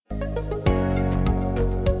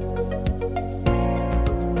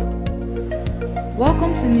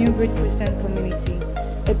Welcome to New Breed Christian Community,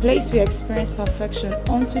 a place we experience perfection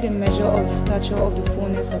unto the measure of the stature of the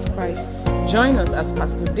fullness of Christ. Join us as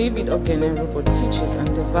Pastor David Oghenerobor teaches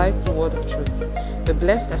and divides the word of truth. Be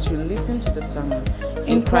blessed as you listen to the sermon.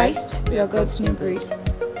 In Christ, we are God's new breed.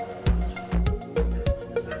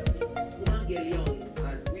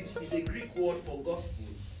 Euangellion, which is a Greek word for gospel.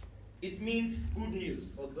 It means good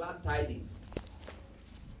news or glad tidings.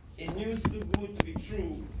 A news too good to be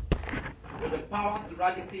true, with the power to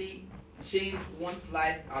radically change one's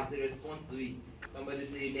life as they respond to it. Somebody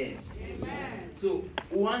say amen. Amen. So,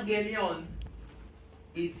 Euangellion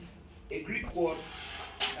is a Greek word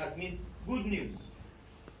that means good news.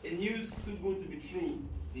 A news too good to be true,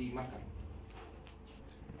 the marker.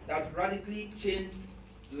 That radically change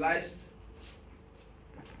lives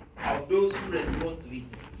of those who respond to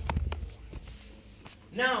it.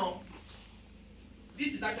 Now,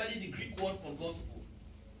 this is actually the Greek word for gospel.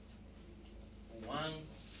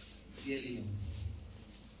 Euangellion.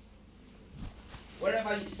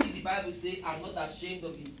 Wherever you see the Bible say, I'm not ashamed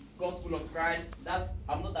of the gospel of Christ, that's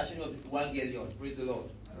I'm not ashamed of the Euangellion. Praise the Lord.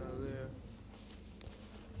 Hallelujah.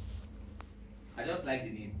 I just like the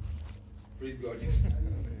name. Praise God.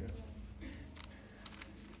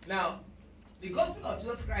 Now, the gospel of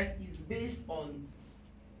Jesus Christ is based on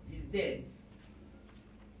his death,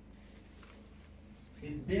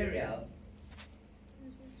 his burial,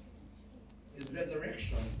 his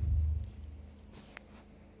resurrection,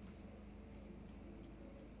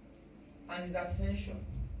 and his ascension.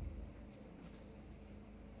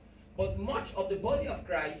 But much of the body of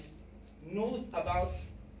Christ knows about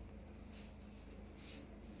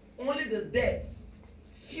only the death,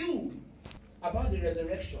 few about the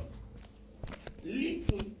resurrection.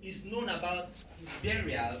 Little is known about his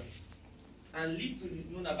burial, and little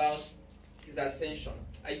is known about his ascension.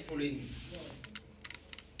 Are you following me?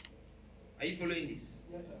 Are you following this?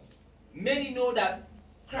 Yes, sir. Many know that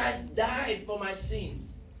Christ died for my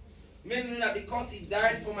sins. Many know that because he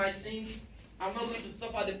died for my sins, I'm not going to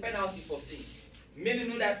suffer the penalty for sins. Many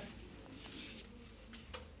know that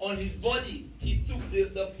on his body, he took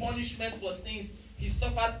the punishment for sins. He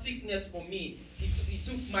suffered sickness for me. He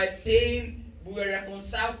took my pain. We were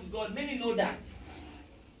reconciled to God. Many know that.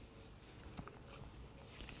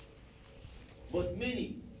 But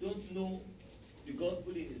many don't know the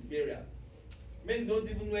gospel in his burial. Many don't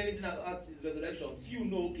even know anything about his resurrection. Few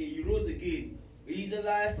know, okay, he rose again. He's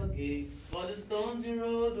alive again. For the stones he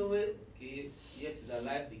rolled away. Okay, yes, he's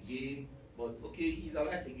alive again. But okay, he's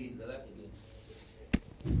alive again. He's alive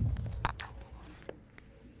again.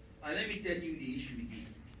 And let me tell you the issue with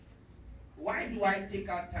this. Why do I take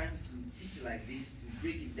out time to teach like this, to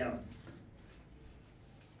break it down?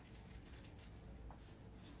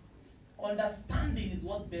 Understanding is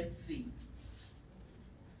what births faith.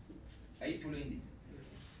 Are you following this?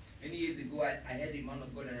 Many years ago, I heard a man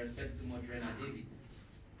of God I respect too much, Renard Davids.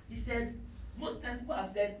 He said, most times people have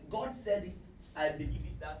said, God said it, I believe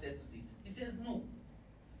it, that settles it. He says, no.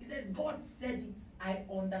 He said, God said it, I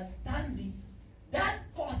understand it, that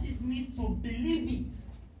causes me to believe it,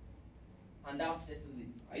 and that settles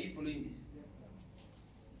it. Are you following this?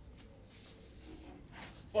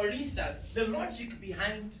 For instance, the logic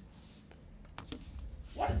behind,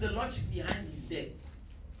 what is the logic behind his death?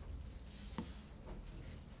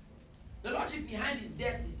 The logic behind his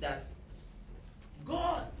death is that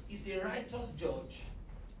God is a righteous judge,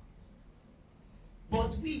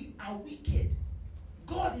 but we are wicked.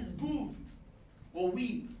 God is good, but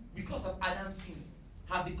we, because of Adam's sin,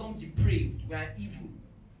 have become depraved. We are evil.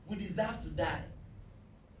 We deserve to die.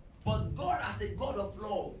 But God, as a God of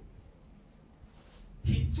love,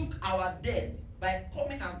 he took our death by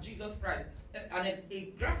coming as Jesus Christ. And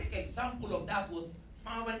a graphic example of that was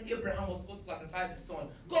found when Abraham was supposed to sacrifice his son.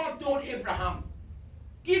 God told Abraham,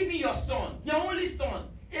 give me your son, your only son.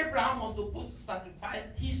 Abraham was supposed to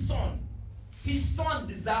sacrifice his son. His son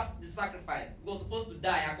deserved the sacrifice. He was supposed to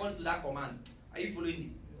die according to that command. Are you following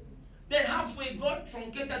this? Then halfway, God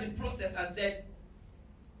truncated the process and said,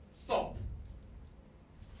 stop.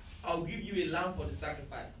 I'll give you a lamb for the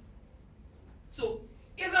sacrifice. So,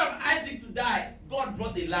 instead of Isaac to die, God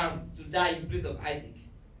brought a lamb to die in place of Isaac.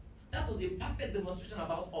 That was a perfect demonstration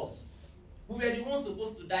about us. We were the ones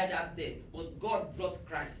supposed to die that death, but God brought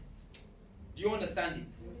Christ. Do you understand it?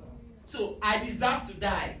 So, I deserve to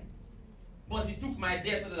die, but he took my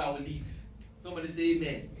death so that I will live. Somebody say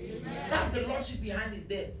amen. Amen. That's the logic behind his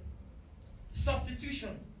death.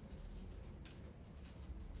 Substitution.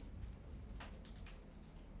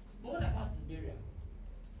 But what about his burial?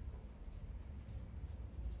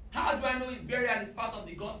 How do I know his burial is part of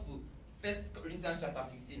the gospel? 1 Corinthians chapter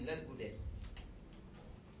 15. Let's go there.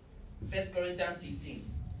 1 Corinthians 15.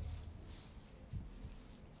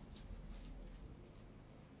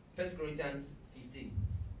 1 Corinthians 15.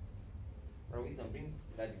 Brother Wisdom, bring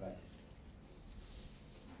that device.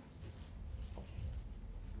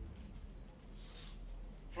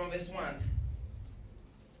 From verse 1.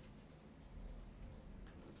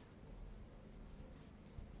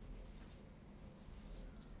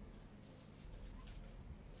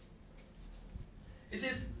 It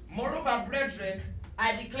says, moreover, brethren,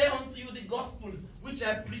 I declare unto you the gospel which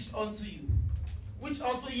I preached unto you, which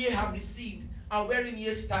also ye have received, and wherein ye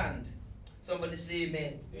stand. Somebody say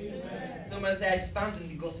amen. Amen. Somebody say, I stand in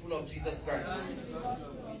the gospel of Jesus Christ.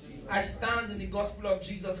 I stand in the gospel of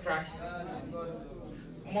Jesus Christ.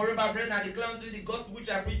 Moreover, brethren, I declare unto you the gospel which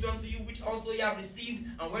I preached unto you, which also ye have received,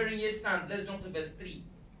 and wherein ye stand. Let's jump to verse 3.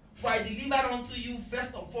 For I delivered unto you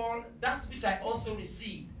first of all that which I also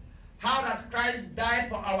received, how that Christ died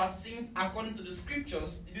for our sins according to the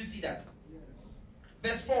scriptures. Did you see that? Yes.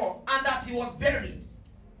 Verse 4. And that he was buried.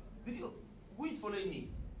 Who is following me?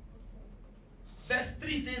 Verse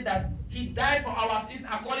 3 says that he died for our sins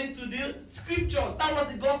according to the scriptures. That was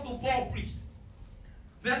the gospel Paul preached.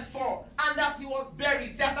 Verse 4. And that he was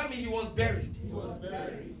buried. Say after me, he was buried. He was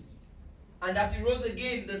buried. And that he rose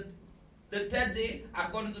again the third day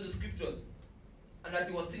according to the scriptures. And that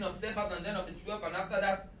he was seen of 7 and then of the 12, and after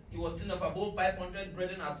that he was seen of above 500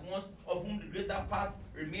 brethren at once, of whom the greater part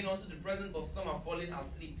remain unto the present, but some are fallen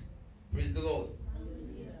asleep. Praise the Lord.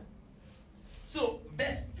 Hallelujah. So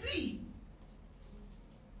verse 3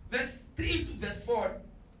 to verse 4,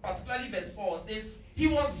 particularly verse 4, says he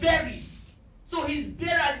was buried. So his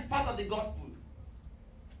burial is part of the gospel.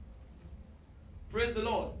 Praise the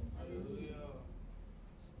Lord. Hallelujah.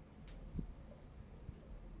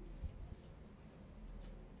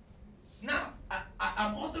 Now,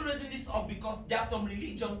 I'm also raising this up because there are some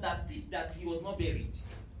religions that teach that he was not buried.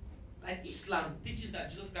 Like Islam teaches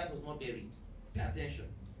that Jesus Christ was not buried. Pay attention.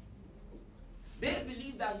 They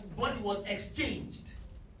believe that his body was exchanged.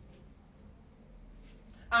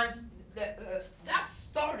 And that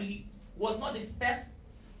story was not the first.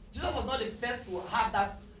 Jesus was not the first to have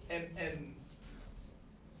that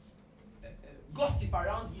gossip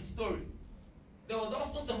around his story. There was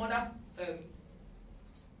also some other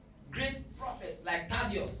great prophets like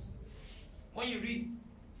Thaddeus. When you read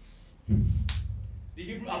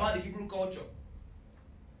about the Hebrew culture,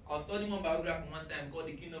 I was studying one biography one time called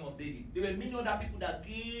The Kingdom of David. There were many other people that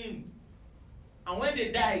came, and when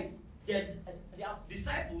they died, their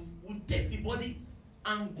disciples would take the body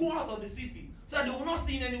and go out of the city, so that they will not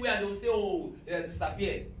see him anywhere, and they will say, oh, they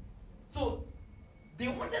disappeared. So they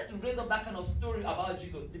wanted to raise up that kind of story about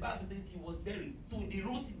Jesus. The Bible says he was buried. So they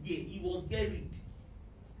wrote it there, he was buried.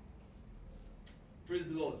 Praise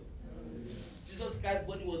the Lord. Hallelujah. Jesus Christ's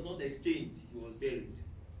body was not exchanged, he was buried.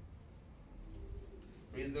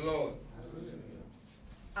 Praise the Lord.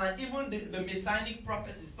 Hallelujah. And even the messianic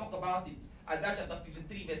prophecies talk about it. Isaiah chapter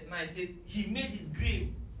 53 verse 9 says, he made his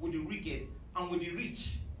grave with the wicked and with the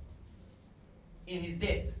rich in his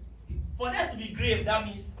death. For that to be grave, that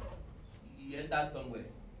means he entered somewhere.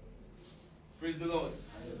 Praise the Lord.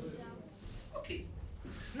 Hallelujah. Okay.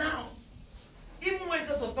 Now, even when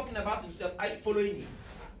Jesus was talking about himself, are you following me?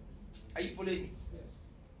 Are you following me? Yes.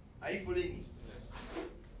 Are you following me? Yes.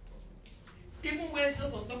 Even when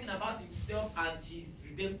Jesus was talking about himself and his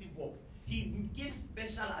redemptive work, he gave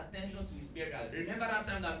special attention to his burial. Remember that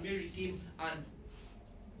time that Mary came and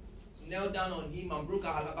knelt down on him and broke her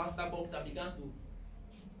alabaster box and began to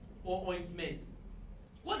pour ointment.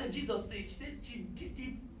 What did Jesus say? She said she did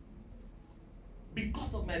it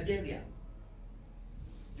because of my burial.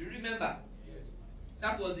 Do you remember? Yes.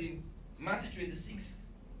 That was in Matthew 26,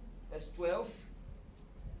 verse 12.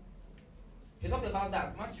 He talked about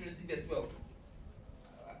that. Matthew 26, verse 12.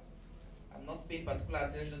 I'm not paying particular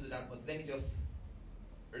attention to that, but let me just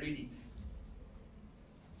read it.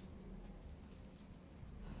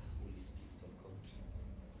 Holy Spirit of God.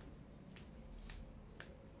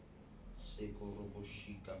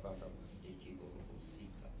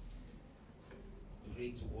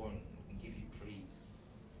 Great one, we give you praise.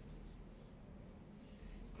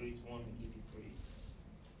 Great one, we give you praise.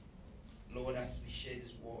 Lord, as we share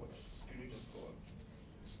this word, Spirit of God,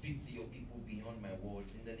 speak to your people beyond my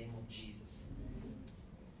words in the name of Jesus.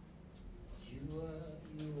 You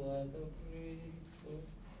are the great God.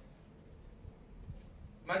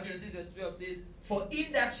 Matthew 6 verse 12 says, for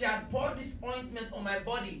in that she had poured this ointment on my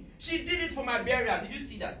body, she did it for my burial. Did you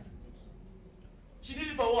see that? She did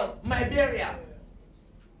it for what? My burial.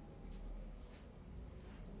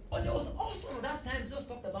 But there was also another time Jesus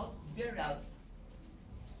talked about his burial.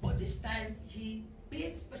 But this time he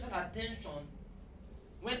paid special attention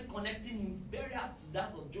when connecting his burial to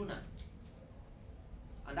that of Jonah.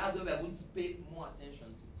 And that's what we are going to pay more attention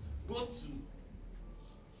to. Go to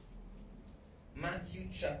Matthew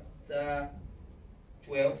chapter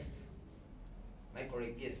 12. Am I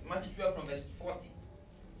correct? Yes. Matthew 12 from verse 40.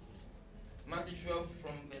 Matthew 12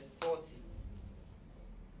 from verse 40.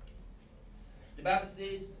 The Bible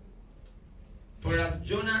says, for as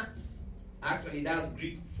Jonas, actually that's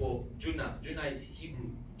Greek for Jonah. Jonah is Hebrew.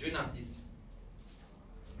 Jonas is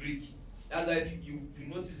Greek. That's why if you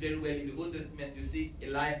notice very well in the Old Testament you see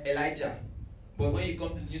Elijah. But when you come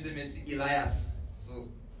to the New Testament you see Elias. So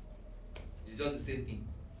it's just the same thing.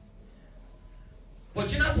 For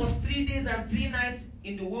Jonas was 3 days and 3 nights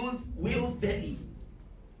in the whale's belly.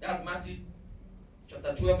 That's Matthew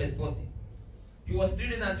chapter 12 verse 40. He was 3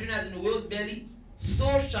 days and 3 nights in the whale's belly.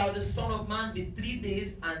 So shall the Son of Man be 3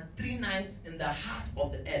 days and 3 nights in the heart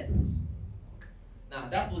of the earth. Now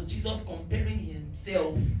that was Jesus comparing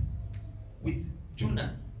himself with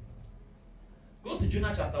Jonah. Go to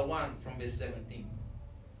Jonah chapter 1 from verse 17.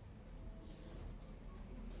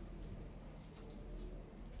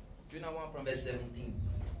 Jonah 1 from verse 17.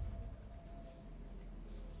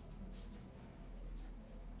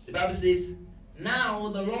 The Bible says, now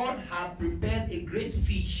the Lord had prepared a great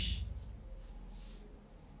fish.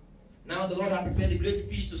 Now the Lord had prepared a great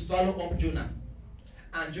fish to swallow up Jonah.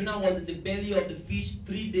 And Jonah was in the belly of the fish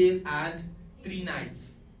 3 days and 3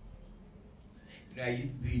 nights. You know, I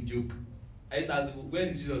used to do a joke. I used to ask them, when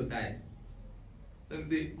did Jesus die? Some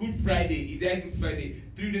say, Good Friday. He died Good Friday.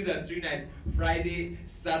 3 days and 3 nights. Friday,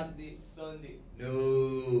 Saturday, Sunday.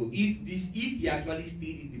 No. If he actually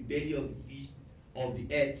stayed in the belly of the fish of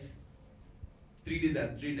the earth 3 days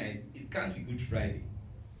and 3 nights, it can't be Good Friday.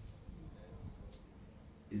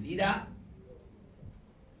 It's either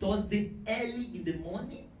Thursday early in the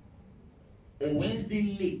morning or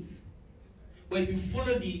Wednesday late. But if you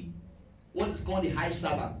follow what is called the High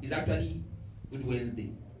Sabbath, it's actually Good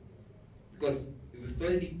Wednesday. Because if you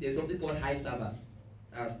study it, there's something called High Sabbath.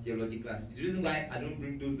 That's theology class. The reason why I don't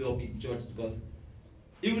bring those up in church because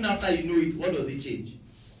even after you know it, what does it change?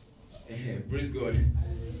 Praise God.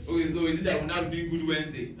 Okay, so is it that we're now doing Good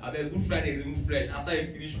Wednesday? I mean, Good Friday is even fresh after you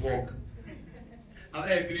finish work.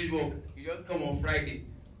 After you finish work, you just come on Friday.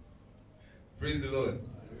 Praise the Lord.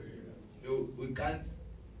 No, we can't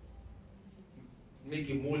make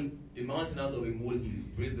a mountain out of a molehill.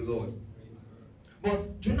 Praise the Lord. But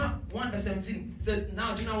Jonah 1 verse 17 said,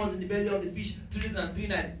 now Jonah was in the belly of the fish 3 days and 3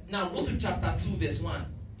 nights. Now go to chapter 2 verse 1.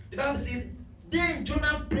 The Bible says, then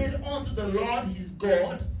Jonah prayed unto the Lord his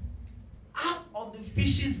God out of the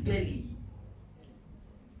fish's belly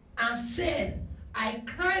and said, I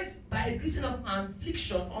cried by a greeting of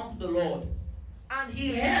affliction unto the Lord, and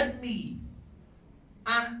he heard me.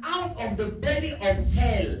 And out of the belly of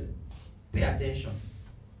hell, pay attention.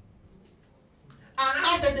 And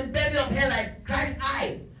out of the belly of hell I cried,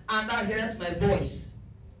 and thou heardest my voice.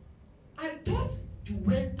 I thought it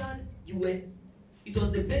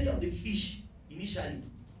was the belly of the fish initially.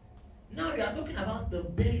 Now we are talking about the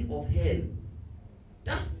belly of hell.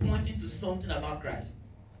 That's pointing to something about Christ.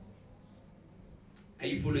 Are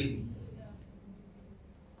you following me?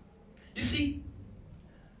 You see,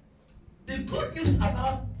 the good news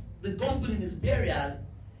about the gospel in his burial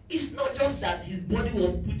is not just that his body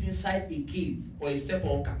was put inside a cave or a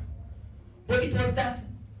sepulchre, but it was that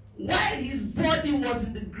while his body was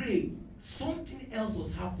in the grave, something else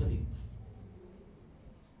was happening.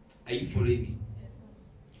 Are you following me?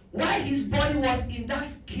 While his body was in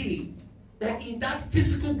that cave or in that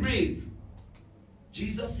physical grave,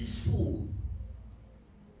 Jesus' soul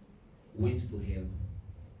went to hell.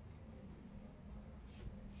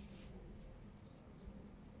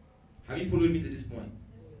 Have you followed me to this point?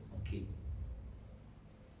 Okay.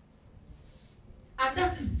 And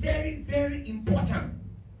that is very, very important.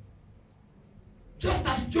 Just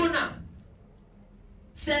as Jonah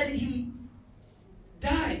said he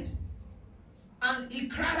died and he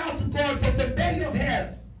cried out to God from the belly of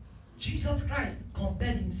hell, Jesus Christ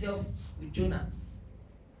compared himself with Jonah.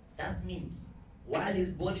 That means while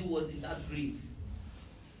his body was in that grave,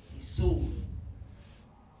 his soul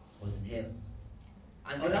was in hell.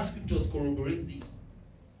 And other scriptures corroborate this.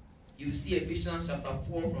 You see Ephesians chapter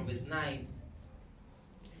 4 from verse 9.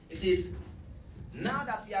 It says, now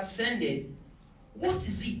that he ascended, what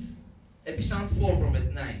is it? Ephesians 4 from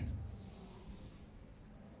verse 9.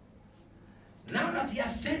 Now that he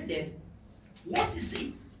ascended, what is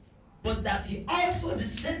it? But that he also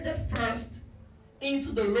descended first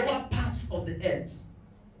into the lower parts of the earth.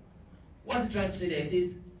 What's he trying to say there? He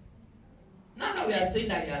says, now that we are saying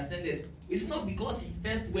that he ascended, it's not because he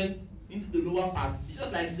first went into the lower parts. It's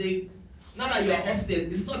just like saying, Now that you are upstairs,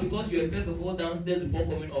 it's not because you were first of all downstairs before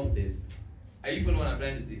coming upstairs. Are you following what I'm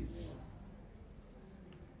trying to say?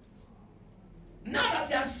 Now that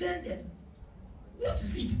he ascended, what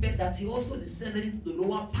is it but that he also descended into the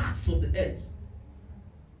lower parts of the earth?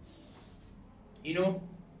 You know,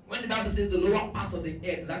 when the Bible says the lower parts of the earth,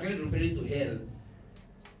 it's actually referring to hell.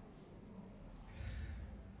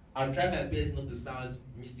 I'll try my best not to sound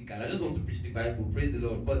mystical. I just want to preach the Bible, praise the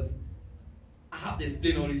Lord. But I have to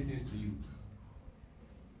explain all these things to you.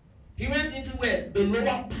 He went into where? The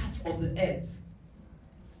lower parts of the earth.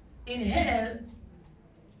 In hell,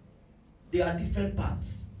 there are different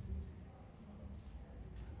parts.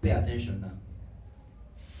 Pay attention now.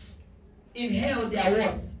 In hell, there are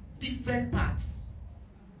what? Different parts.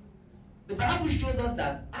 The Bible shows us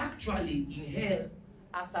that actually in hell,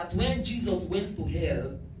 as at when Jesus went to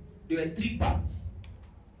hell, there were three parts.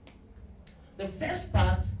 The first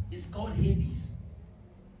part is called Hades,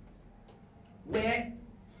 where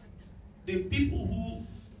the people who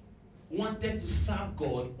wanted to serve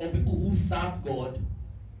God, or people who served God,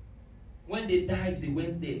 when they died, they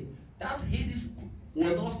went there. That Hades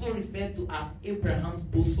was also referred to as Abraham's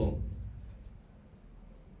bosom.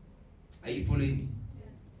 Are you following me?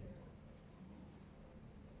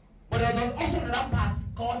 But there was also another part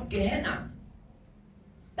called Gehenna.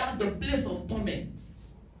 That's the place of torment.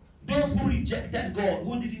 Those who rejected God,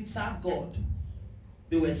 who didn't serve God,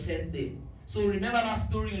 they were sent there. So remember that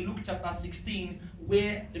story in Luke chapter 16,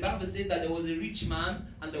 where the Bible says that there was a rich man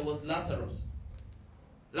and there was Lazarus.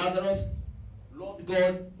 Lazarus loved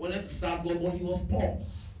God, wanted to serve God, but he was poor.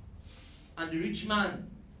 And the rich man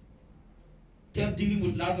kept dealing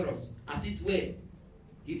with Lazarus as it were.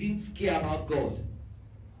 He didn't care about God.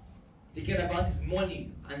 He cared about his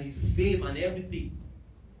money and his fame and everything.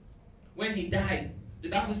 When he died, the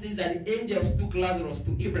Bible says that the angels took Lazarus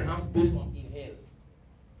to Abraham's bosom in hell.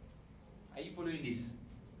 Are you following this?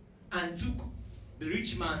 And took the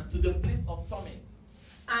rich man to the place of torment.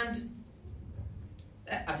 And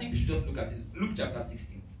I think we should just look at it. Luke chapter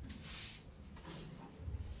 16.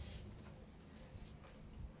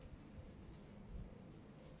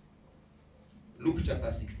 Luke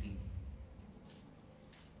chapter 16.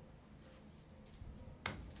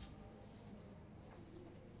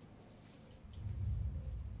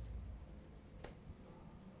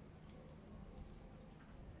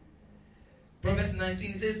 From verse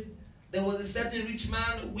 19 it says, there was a certain rich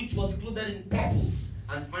man which was clothed in purple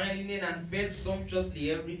and fine linen and fed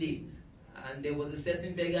sumptuously every day. And there was a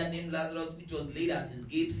certain beggar named Lazarus which was laid at his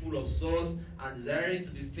gate full of sores and desiring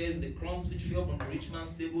to be fed with the crumbs which fell from the rich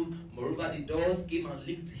man's table. Moreover, the dogs came and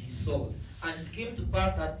licked his sores. And it came to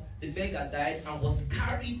pass that the beggar died and was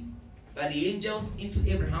carried by the angels into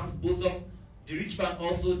Abraham's bosom. The rich man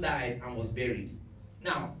also died and was buried.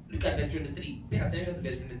 Now, look at verse 23. Pay attention to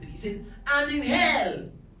verse 23. It says, and in hell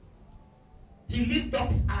he lifted up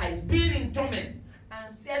his eyes, being in torment,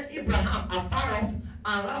 and set Abraham afar off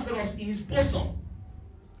and Lazarus in his bosom.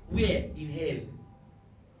 Where? In hell.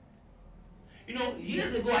 You know,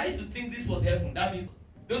 years ago I used to think this was heaven. That means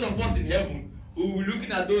those of us in heaven who will be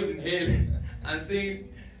looking at those in hell and saying,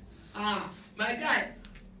 my guy.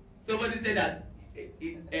 Somebody said that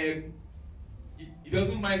he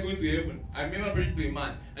doesn't mind going to heaven. I remember praying to a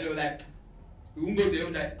man and he was like, we won't go to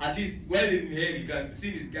heaven. That at least while he's in hell, he can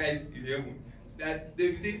see these guys in heaven. That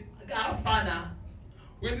they will say, how far now?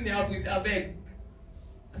 Waiting the happen is I beg.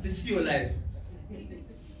 I said, see your life.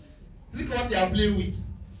 See what you are playing with.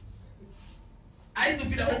 I used to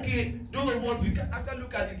feel like, okay, those of us we can after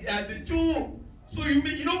look at it. I said, Joe, so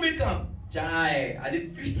you don't make them. Jai, I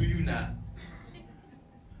did preach to you now.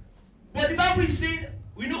 But the Bible is saying,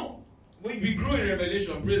 we know when we grow in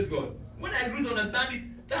revelation, praise God. When I grew to understand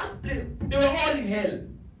it, that place, they were all in hell.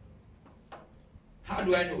 How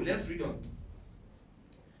do I know? Let's read on.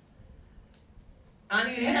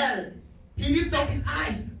 And in hell, he lifted up his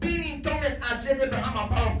eyes, being in torment, and set Abraham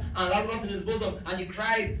afar off, and Lazarus in his bosom. And he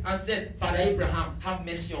cried and said, Father Abraham, have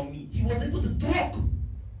mercy on me. He was able to talk.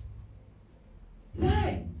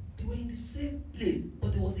 Why? They were in the same place,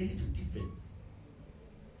 but there was a little difference.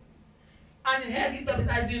 And in hell, he lifted up his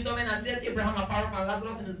eyes, being in torment, and set Abraham afar off, and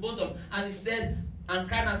Lazarus in his bosom. And he said, and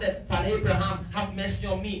cried and said, Father Abraham, have mercy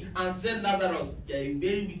on me, and send Lazarus. You are a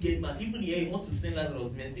very wicked man. Even here, you want to send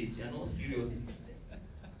Lazarus message. You are not serious.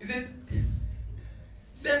 He says,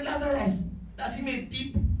 send Lazarus that he may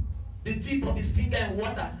dip the tip of his finger in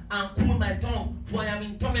water and cool my tongue, for I am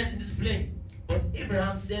in torment in this flame. But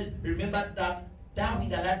Abraham said, remember that thou in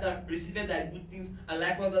thy lifetime received thy good things, and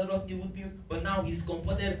likewise Lazarus evil things, but now he is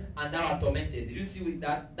comforted and thou art tormented. Did you see with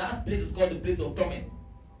that? That place is called the place of torment.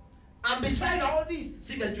 And beside all this,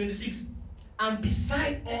 see verse 26. And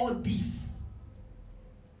beside all this,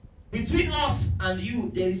 between us and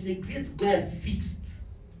you, there is a great gulf fixed.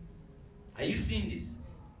 Are you seeing this?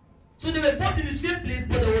 So they were both in the same place,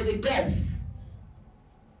 but there was a gulf.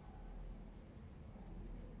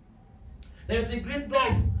 There is a great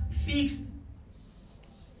gulf fixed,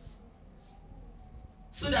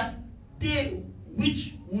 so that they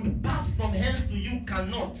which would pass from hence to you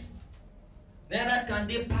cannot, neither can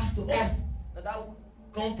they pass to us that would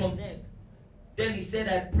come from thence. Then he said,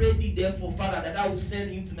 I pray thee therefore, Father, that I will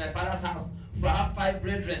send him to my father's house, for I have 5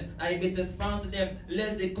 brethren, and he may testify unto them,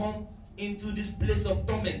 lest they come into this place of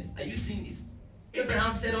torment. Are you seeing this?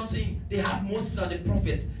 Abraham said unto him, they have Moses and the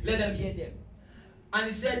prophets, let them hear them. And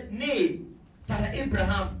he said, nay, Father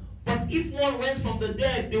Abraham, but if one went from the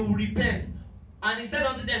dead, they will repent. And he said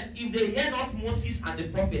unto them, if they hear not Moses and the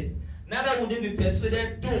prophets, neither will they be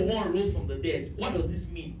persuaded, though one rose from the dead. What does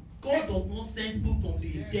this mean? God does not send people from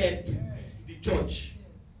the dead to the church.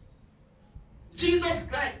 Jesus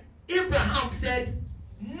Christ, Abraham said,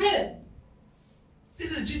 no.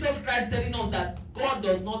 This is Jesus Christ telling us that God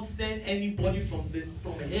does not send anybody from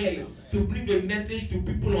hell to bring a message to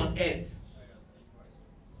people on earth.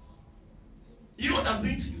 You know what I'm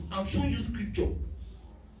doing to you? I'm showing you scripture.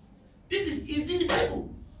 This is in the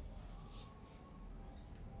Bible.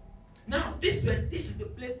 Now, this is the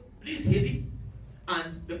place, this is Hades,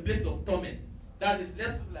 and the place of torment. That is,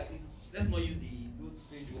 let's put it like this. Let's not use those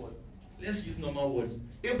strange words. Let's use normal words.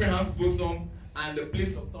 Abraham's bosom and the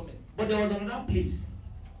place of torment. But there was another place.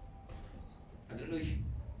 I don't know if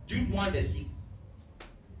Jude 1 verse 6.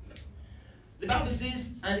 The Bible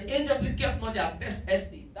says, and the angels will kept not their first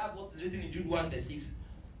estate. That's what is written in Jude 1 verse 6.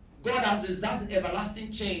 God has reserved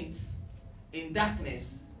everlasting chains in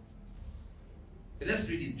darkness. Let's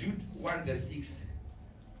read it. Jude 1 verse 6.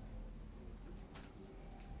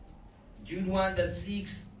 Jude 1 verse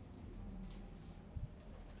 6.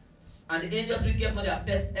 And the angels will kept not their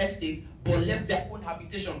first estate, but left their own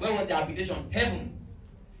habitation. Where was their habitation? Heaven.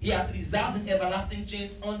 He hath reserved in everlasting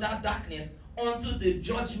chains under darkness unto the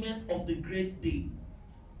judgment of the great day.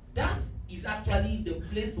 That is actually the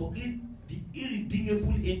place for the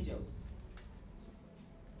irredeemable angels.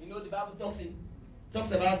 You know, the Bible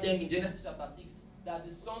talks about them in Genesis chapter 6, that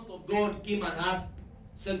the sons of God came and had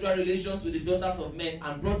sexual relations with the daughters of men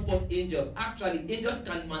and brought forth angels. Actually, angels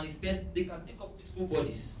can manifest, they can take up physical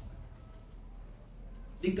bodies.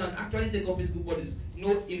 They can actually take up physical bodies. You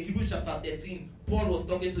know, in Hebrews chapter 13, Paul was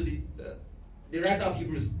talking to the writer of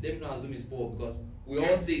Hebrews. Let me not assume it's Paul, because we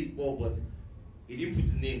all say it's Paul, but he didn't put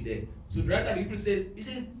his name there. So the writer of Hebrews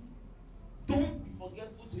says, don't be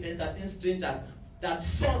forgetful to entertain strangers, that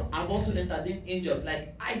some have also entertained angels.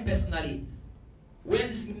 Like I personally, when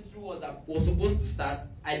this ministry was supposed to start,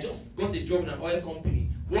 I just got a job in an oil company.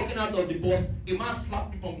 Walking out of the bus, a man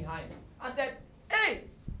slapped me from behind and said, hey,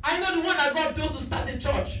 I know the one that God told to start a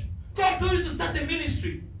church. God told you to start a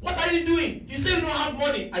ministry. What are you doing? You say you don't have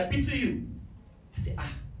money. I pity you. I said, I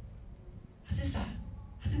said, sir.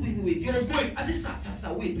 I said, wait. He was going. I said,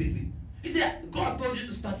 sir, wait. He said, God told you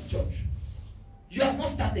to start a church. You have not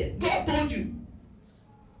started. God told you.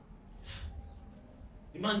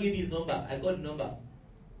 The man gave me his number. I got the number.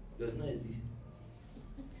 It does not exist.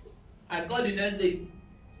 I called the next day.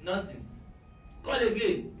 Nothing. Call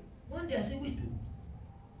again. One day I said, wait.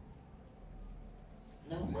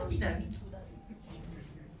 Now, mommy, I need so that.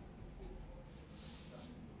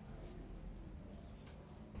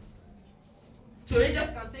 So angels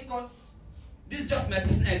can take on. This is just my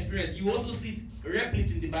personal experience. You also see it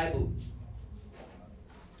replete in the Bible.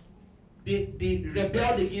 They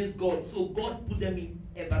rebelled against God, so God put them in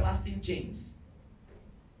everlasting chains.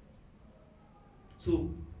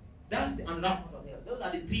 So that's the another part of hell. Those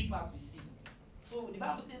are the 3 parts we see. So the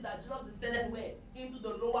Bible says that Jesus descended where? Into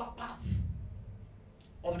the lower parts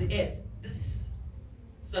of the earth. This is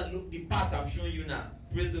so that the parts I'm showing you now.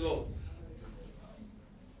 Praise the Lord.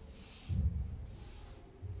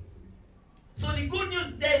 So the good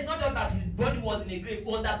news there is not just that his body was in the grave,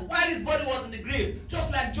 but that while his body was in the grave,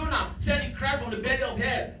 just like Jonah said he cried from the belly of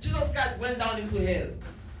hell, Jesus Christ went down into hell.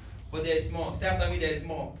 But there is more. Say after me, there is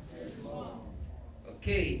more. There is more.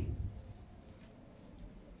 Okay.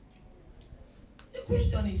 The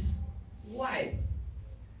question is, why?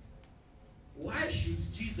 Why should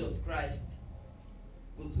Jesus Christ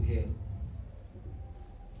go to hell?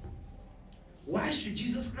 Why should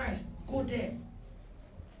Jesus Christ go there?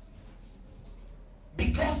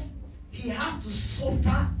 Because he had to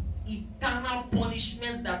suffer eternal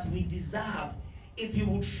punishment that we deserve if he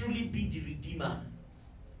would truly be the Redeemer.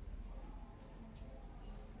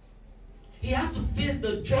 He had to face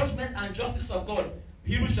the judgment and justice of God.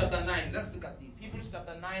 Hebrews chapter 9. Let's look at this. Hebrews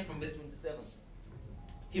chapter 9 from verse 27.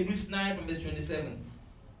 Hebrews 9 from verse 27.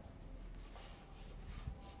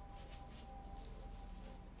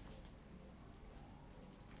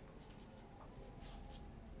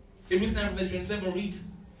 Hebrews 9 from verse 27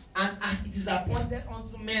 reads, and as it is appointed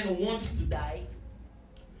unto men once to die,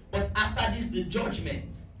 but after this the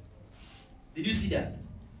judgment. Did you see that?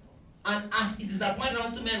 And as it is appointed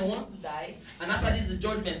unto men once to die, and after this the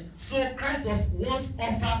judgment, so Christ was once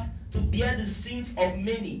offered to bear the sins of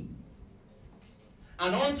many.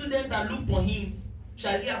 And unto them that look for him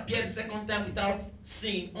shall he appear the second time without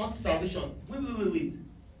sin unto salvation. Wait.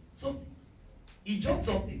 Something. He dropped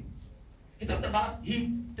something. He talked about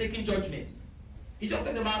him taking judgment. He just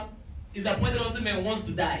talked about is appointed unto men once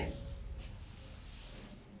to die.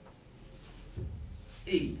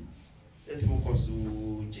 Hey, let's focus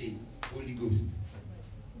on J, Holy Ghost.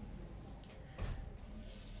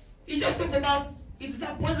 He just talked about it is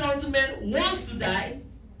appointed unto men once to die,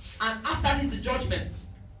 and after this the judgment.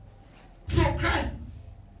 So Christ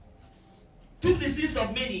took the sins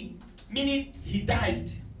of many, meaning he died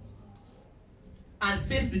and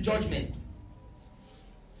faced the judgment.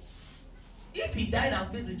 If he died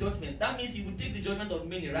and faced the judgment, that means he will take the judgment of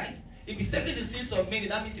many, right? If he's taking the sins of many,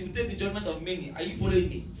 that means he will take the judgment of many. Are you following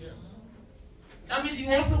me? Yeah. That means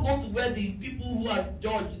you also go to where the people who are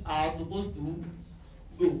judged are supposed to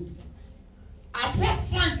go. At what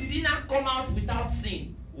point did he not come out without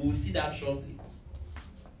sin? We will see that shortly.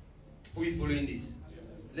 Who is following this?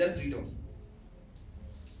 Let's read on.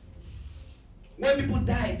 When people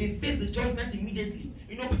die, they face the judgment immediately.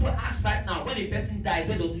 You know, people ask right now, when a person dies,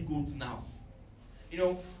 where does he go to now? You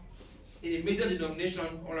know, in a major denomination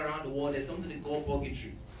all around the world, there's something they call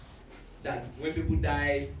purgatory. That when people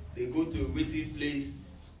die, they go to a waiting place.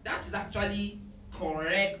 That is actually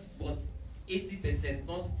correct, but 80%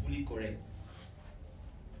 not fully correct.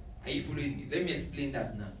 Are you following me? Let me explain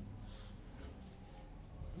that now.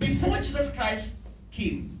 Before Jesus Christ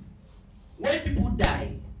came, when people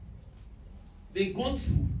die, they go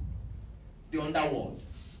to the underworld.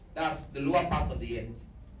 That's the lower part of the earth.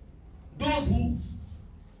 Those who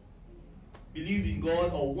believed in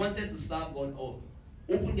God or wanted to serve God or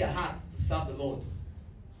opened their hearts to serve the Lord,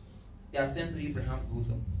 they are sent to Abraham's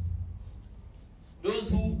bosom.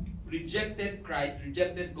 Those who rejected Christ,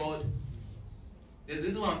 rejected God, there's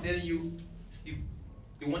this one I'm telling you, if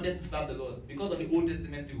they wanted to serve the Lord because of the Old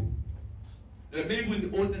Testament people. There are many people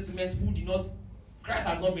in the Old Testament who did not, Christ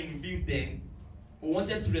had not been revealed then, but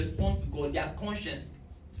wanted to respond to God. Their conscience,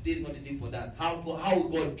 today is not the day for that. How will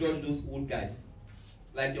God judge those old guys?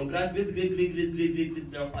 Like your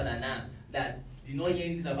great grandfather now that did not hear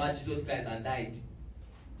anything about Jesus Christ and died.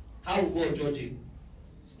 How will God judge him?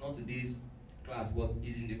 It's not today's class, but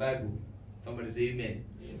it's in the Bible. Somebody say amen.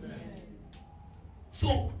 Amen.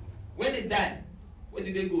 So, when they died, where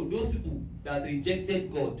did they go? Those people that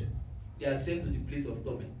rejected God, they are sent to the place of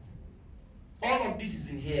torment. All of this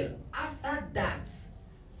is in hell. After that,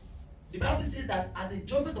 the Bible says that at the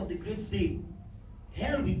judgment of the great day,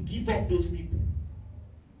 hell will give up those people.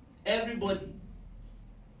 Everybody.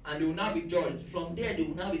 And they will now be judged. From there, they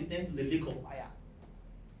will now be sent to the lake of fire.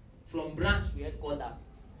 From branch to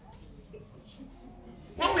headquarters.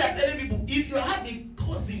 When we are telling people, if you have a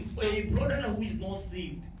cousin or a brother who is not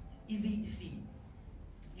saved, easy.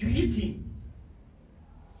 You hit him.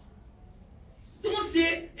 Don't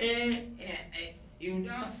say, he will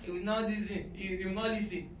not listen. He will not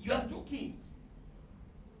listen. You are joking.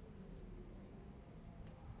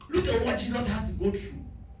 Look at what Jesus had to go through.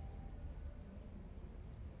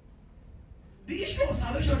 The issue of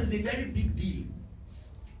salvation is a very big deal.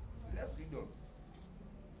 Let's read on.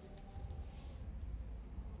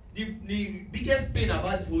 The biggest pain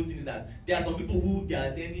about this whole thing is that there are some people who they are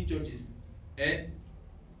attending churches,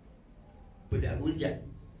 but they are going there.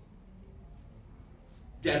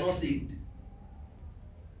 They are not saved.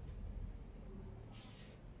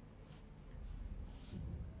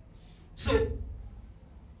 So,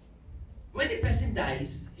 when a person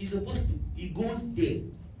dies, he goes there.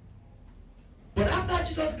 But after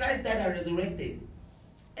Jesus Christ died and resurrected,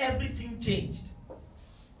 everything changed.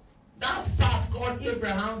 That part called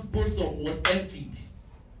Abraham's bosom was emptied.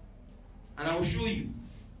 And I will show you.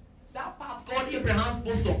 That part called Abraham's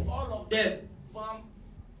bosom, all of them,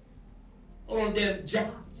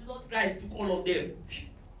 Jesus Christ took all of them.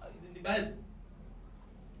 It's in the Bible.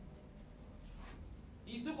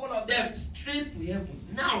 He took all of them straight to heaven.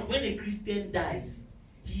 Now, when a Christian dies,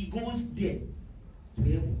 he goes there to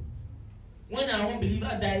heaven. When an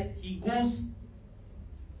unbeliever dies, he goes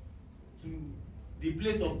to the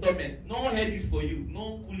place of torment. No Hades for you,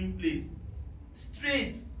 no cooling place.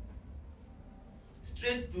 Straight.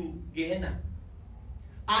 straight to Gehenna.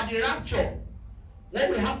 At the rapture, what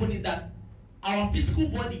will happen is that our physical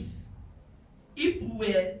bodies, if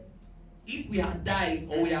we had died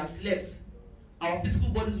or we had slept, our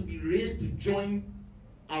physical bodies will be raised to join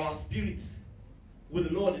our spirits with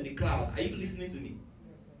the Lord in the cloud. Are you listening to me?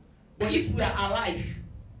 But if we are alive,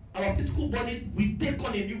 our physical bodies will take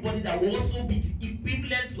on a new body that will also be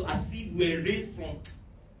equivalent to as if we were raised from.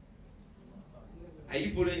 Are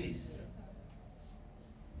you following this?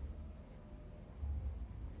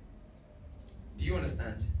 Do you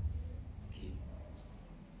understand? Okay.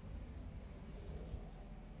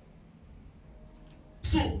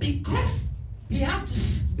 So, because he had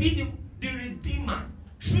to be the Redeemer,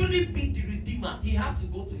 truly be the Redeemer, he had to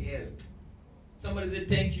go to hell. Somebody say,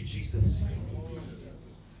 thank you, Jesus.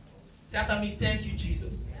 Say after me, thank you,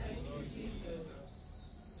 Jesus.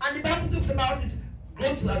 And the Bible talks about it. Go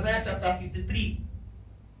to Isaiah chapter 53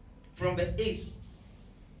 from verse 8.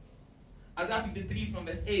 Isaiah 53 from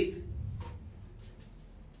verse 8.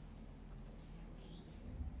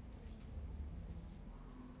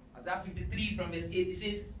 Isaiah 53 from verse 8, it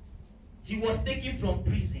says, he was taken from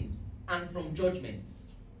prison and from judgment.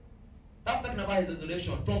 That's talking about his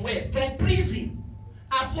resurrection. From where? From prison.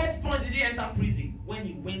 At what point did he enter prison? When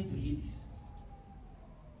he went to Hades.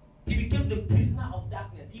 He became the prisoner of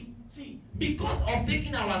darkness. See, because of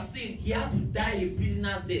taking our sin, he had to die a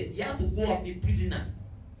prisoner's death. He had to go as a prisoner.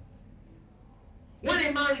 When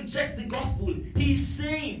a man rejects the gospel, he is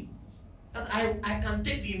saying that I can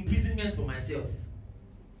take the imprisonment for myself.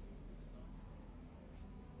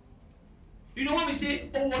 You know when we say,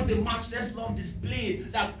 oh, what the matchless love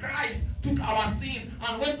displayed, that Christ took our sins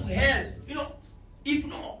and went to hell. You know, if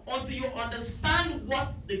not, until you understand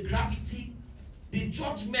what the gravity, the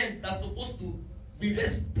judgments that's supposed to be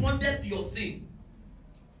responded to your sin,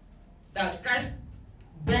 that Christ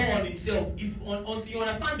bore on himself, until you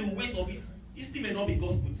understand the weight of it, it still may not be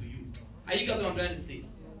gospel to you. Are you guys what I'm trying to say?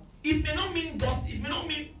 It may not mean gospel. It may not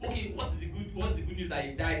mean, okay, what's the good news that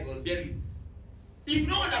he died, was buried. If you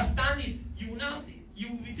don't understand it, you will now see, you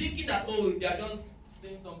will be thinking that, oh, they are just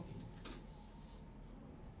saying something.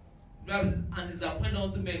 And disappointed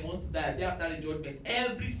unto men wants to die day after the judgment.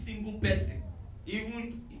 Every single person,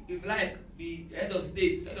 even if like the head of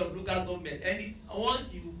state, head of local government, and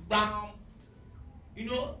once you bam, you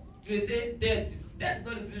know, they say death is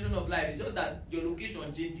not the solution of life. It's just that your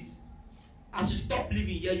location changes. As you stop living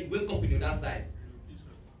here, you wake up in the other side.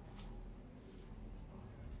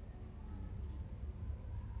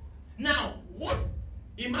 Now, what?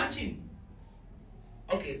 Imagine.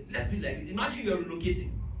 Okay, let's be like this. Imagine you're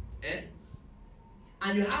relocating,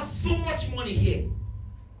 and you have so much money here.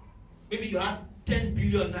 Maybe you have 10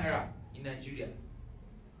 billion naira in Nigeria,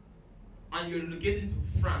 and you're relocating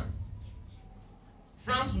to France.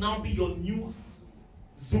 France will now be your new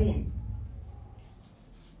zone.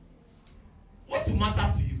 What will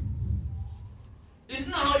matter to you? It's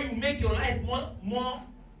not how you make your life more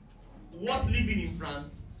worth living in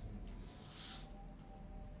France.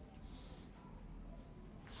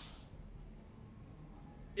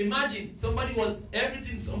 Imagine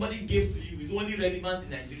everything somebody gave to you is only relevant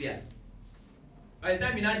in Nigeria. By the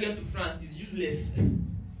time you now get to France, it's useless.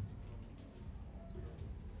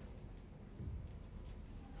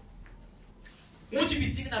 Won't you be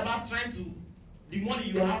thinking about the money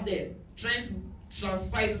you have there, trying to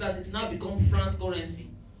transfer it so that it's now become France currency?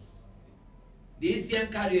 The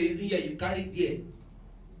ATM card you're using here, you carry it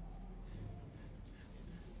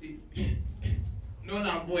there. Null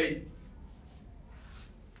and void.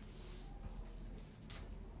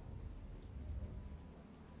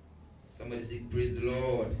 Somebody say, praise the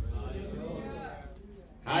Lord. Hallelujah.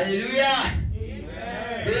 Hallelujah.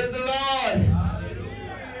 Amen. Praise the Lord.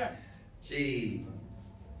 Hallelujah. Gee.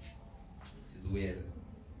 This is weird.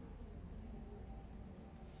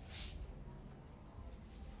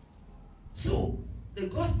 So, the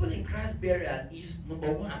gospel in Christ's burial is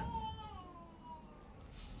number one.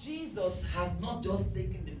 Jesus has not just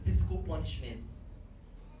taken the physical punishment,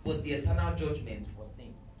 but the eternal judgment for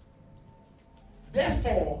sins.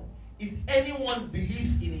 Therefore, if anyone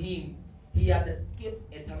believes in him, he has escaped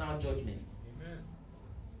eternal judgment. Amen.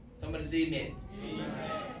 Somebody say amen. Amen.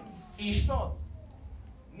 In short,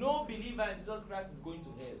 no believer in Jesus Christ is going to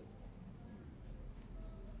hell.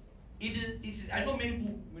 It is, I know many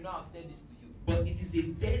people may not have said this to you, but it is a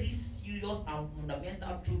very serious and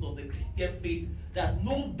fundamental truth of the Christian faith that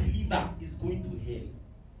no believer is going to hell.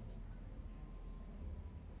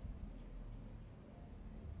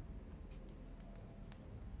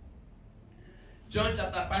 John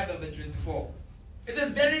chapter 5 verse 24. It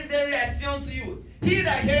says, very, very, I say unto you, he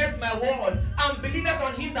that heareth my word and believeth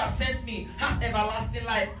on him that sent me hath everlasting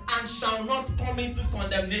life and shall not come into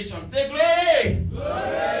condemnation. Say glory!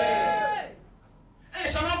 Glory! And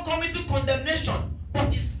shall not come into condemnation, but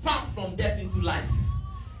is passed from death into life.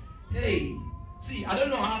 Hey, see, I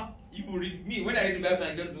don't know how you will read me. When I read the Bible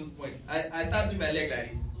and get those points, I start doing my leg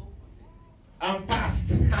like this. I'm passed.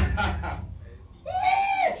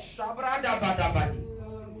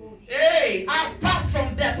 Hey, I've passed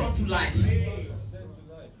from death unto life.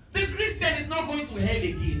 The Christian is not going to hell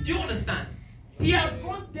again. Do you understand? He has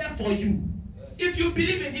gone there for you. If you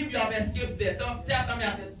believe in him, you have escaped death. Tell them you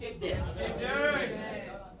have escaped death.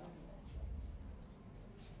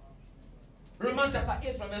 Romans chapter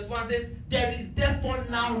 8 from verse 1 says, there is therefore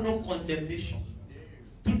now no condemnation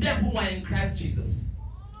to them who are in Christ Jesus.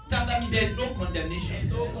 Tell me there is no condemnation.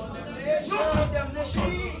 No condemnation. No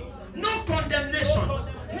condemnation. No condemnation.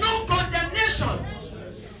 No condemnation.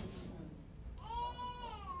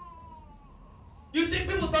 You think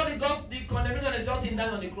people thought the condemnation is just him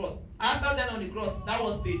dying on the cross? After dying on the cross, that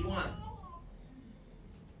was stage 1.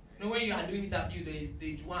 You know, when you are doing it at you, there is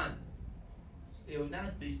stage 1. There was now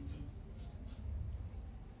stage 2.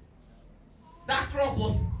 That cross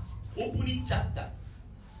was opening chapter.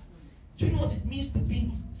 Do you know what it means to be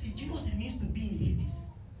in, see, do you know what it means to be in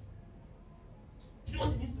Hades? Do you know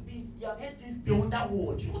what it means to be in, you have heard things beyond that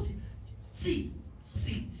world. Do you know what it, see.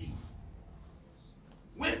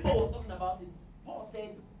 When Paul was talking about it, Paul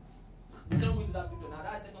said, we can't go to that scripture now,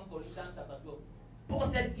 that's 2 Corinthians chapter 12. Paul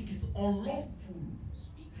said it is unlawful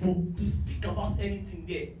to speak about anything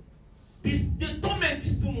there. The torment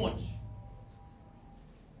is too much.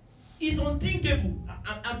 It's unthinkable.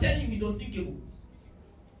 I'm telling you, it's unthinkable.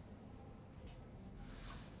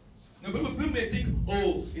 No, people may think,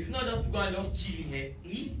 oh, it's not just people are just chilling here.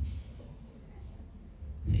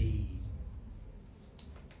 Hey.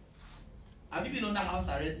 Have you been under house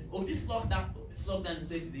arrest? Oh, this lockdown itself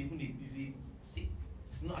is even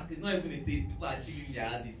it's not even a taste. People are chilling in their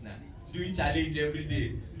houses now, doing challenge every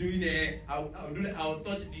day, doing I'll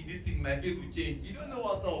touch this thing, my face will change. You don't know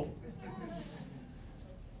what's up.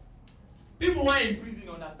 People who are in prison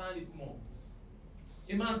understand it more.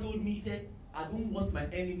 A man told me, he said, I don't want my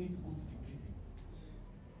enemy to go to the prison.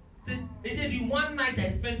 He said, the one night I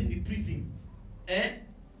spent in the prison,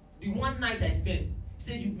 the one night I spent, he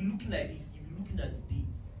said, you'll be looking like this, you'll be looking at the day.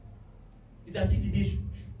 It's as if the day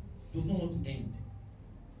does not want to end.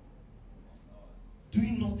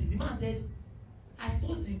 Doing nothing. The man said, I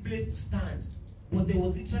saw a place to stand, but there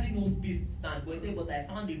was literally no space to stand. But he said, but I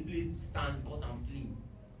found a place to stand because I'm slim.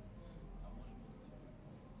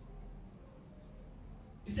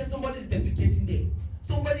 He said somebody's defecating there.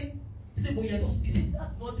 Somebody, he said, but you're just, he said,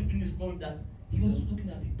 that's not even his point, that he was just looking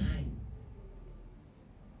at the time.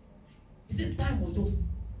 He said time was just,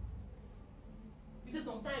 he said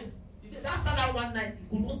sometimes, he said after that one night, he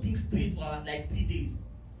could not think straight for like 3 days.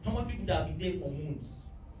 How much people that have been there for months?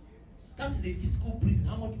 That is a physical prison.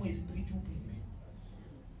 How much more a spiritual prison?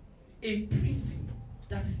 A prison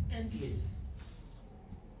that is endless.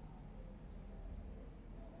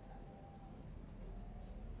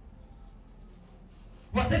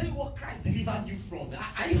 But tell me what Christ delivered you from.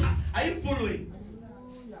 Are you following?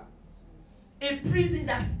 A prison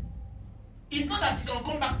that it's not that you can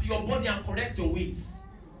come back to your body and correct your ways.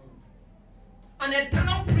 An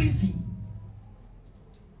eternal prison.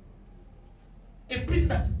 A prison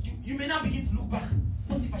that you may now begin to look back.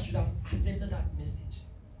 What if I should have accepted that message?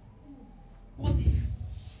 What if?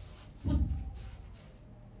 What?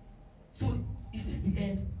 So, is this the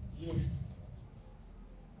end? Yes.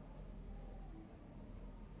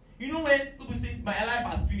 You know when people say my life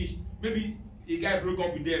has finished, maybe a guy broke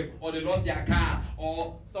up with them, or they lost their car,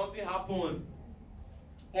 or something happened,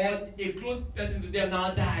 or a close person to them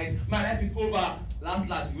now died. My life is over.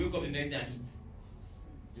 Last, you wake up the next day and eat.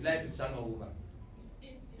 The life is not over.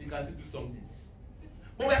 You can still do something.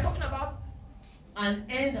 But we're talking about an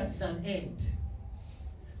end that is an end.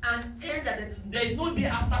 An end that there is no day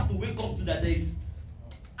after to wake up to that there is.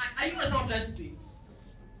 Are you understand what I'm trying to say?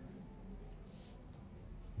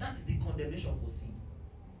 That's the condemnation for sin.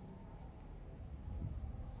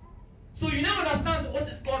 So you now understand what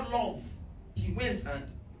is called love. He went and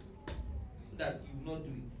so that you will not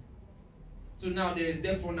do it. So now there is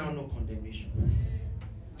therefore now no condemnation.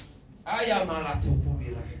 I am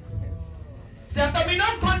so after me,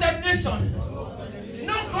 no condemnation.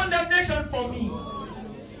 No condemnation for me.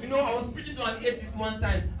 You know, I was preaching to an atheist one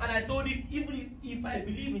time, and I told him, even if I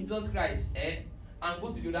believe in Jesus Christ, and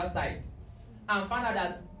go to the other side, and found out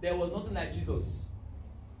that there was nothing like Jesus,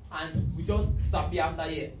 and we just disappear after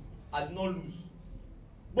here, I did not lose.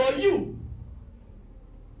 But you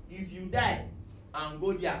if you die and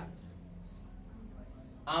go there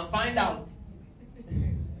and find out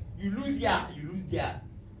you lose here, you lose there,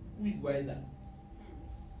 who is wiser?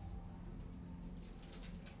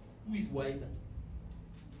 Who is wiser?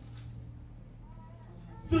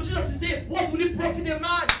 So Jesus will say, what will it profit a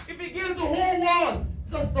man if he gains the whole world?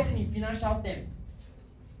 Jesus is talking in financial terms.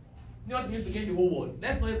 You know what it means to gain the whole world?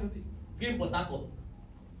 Let's not even say gain Port Harcourt.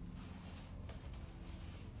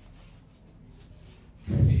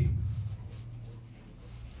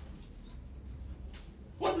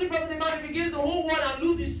 What will it profit a man if he gains the whole world and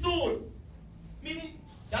lose his soul? Meaning,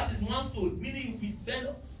 that is one soul. Meaning, if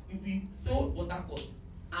we sold Port Harcourt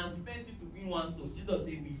and spent it to win one soul, Jesus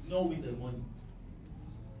said, we no waste the money.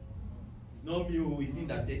 It's not me who is him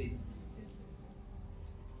that said it.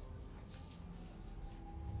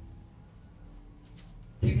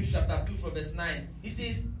 Hebrews chapter 2 from verse 9. He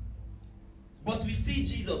says, but we see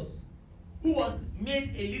Jesus, who was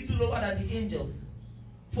made a little lower than the angels,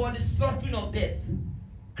 for the suffering of death,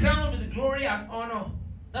 crowned with glory and honor,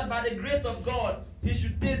 that by the grace of God he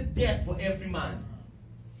should taste death for every man.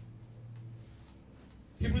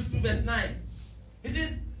 Hebrews 2 verse 9. He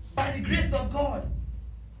says, by the grace of God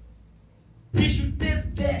he should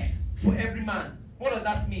taste death for every man. What does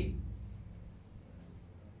that mean?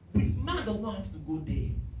 Man does not have to go there.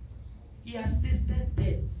 He has tasted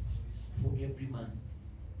death for every man.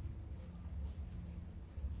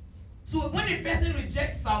 So when a person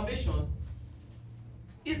rejects salvation,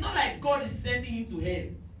 it's not like God is sending him to hell.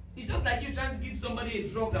 It's just like you trying to give somebody a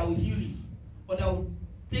drug that will heal him or that will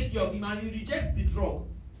take care of him, and he rejects the drug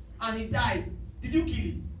and he dies. Did you kill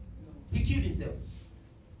him? No. He killed himself.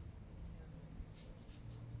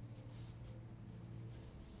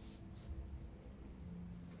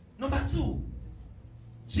 Number 2,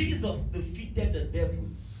 Jesus defeated the devil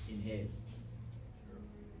in hell.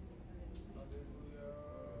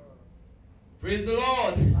 Praise the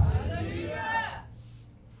Lord. Hallelujah.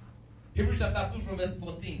 Hebrews chapter 2 from verse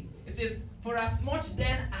 14. It says, for as much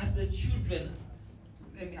then as the children,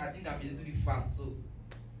 I think I'm a little bit fast, so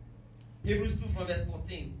Hebrews 2 from verse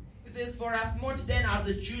 14. It says, for as much then as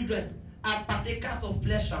the children are partakers of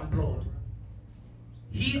flesh and blood,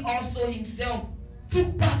 he also himself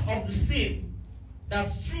took part of the same, that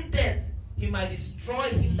through death he might destroy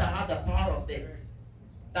him that had the power of death.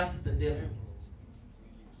 That is the devil.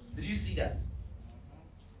 Did you see that?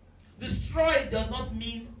 Destroy does not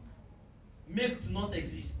mean make to not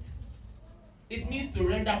exist. It means to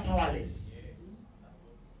render powerless.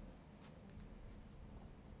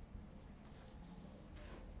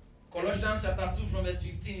 Colossians chapter 2 from verse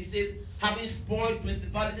 15, it says, having spoiled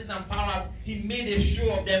principalities and powers, he made a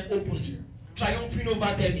show of them openly, triumphing over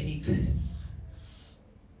them in it.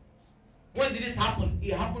 When did this happen?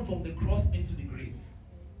 It happened from the cross into the grave.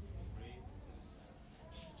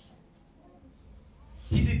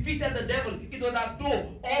 He defeated the devil. It was as though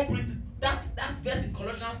that verse in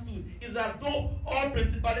Colossians 2 is as though all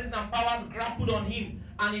principalities and powers grappled on him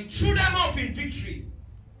and he threw them off in victory.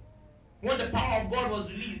 When the power of God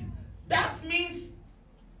was released, that means,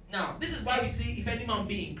 now this is why we say if any man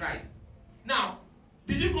be in Christ. Now,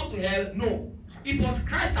 did you go to hell? No. It was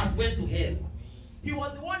Christ that went to hell. He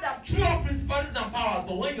was the one that threw off principalities and powers,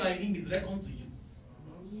 but when you are in him, it's reckoned to you.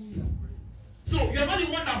 So you're not the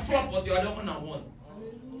one that fought, but you are the one that won.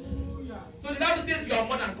 So the Bible says you are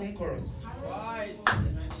more than conquerors.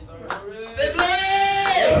 Say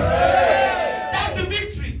glory! That's the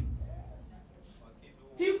victory.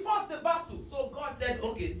 He fought the battle. So God said,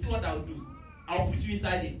 okay, see what I'll do. I'll put you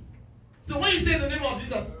inside him. So when you say the name of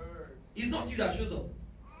Jesus, it's not you that shows up.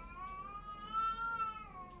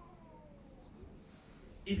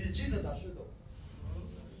 It is Jesus that shows up.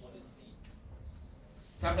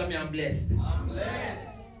 So after me, I'm blessed. I'm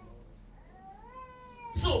blessed.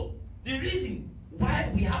 So the reason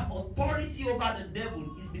why we have authority over the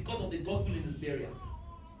devil is because of the gospel in his burial.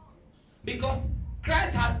 Because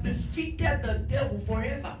Christ has defeated the devil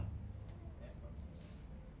forever.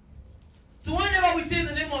 So whenever we say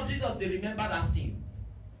the name of Jesus, they remember that sin.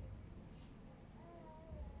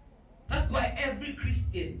 That's why every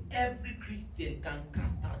Christian can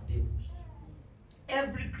cast out devils.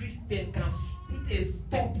 Every Christian can put a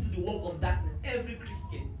stop to the work of darkness. Every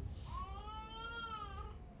Christian.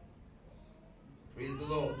 Praise the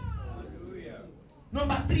Lord. Hallelujah.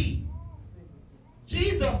 Number 3.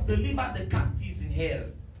 Jesus delivered the captives in hell.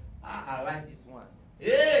 I like this one.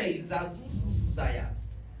 Hey, Zazususuzaya.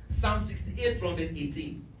 Psalm 68 from verse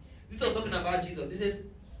 18. This is talking about Jesus. It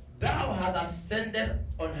says, thou hast ascended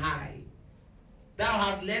on high. Thou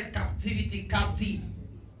hast led captivity captive.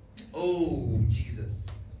 Oh, Jesus.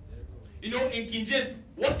 You know, in King James,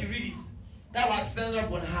 what you read is, that was standing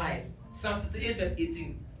up on high. Psalm 68 verse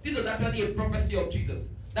 18. This was actually a prophecy of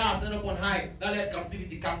Jesus. That was standing up on high, that led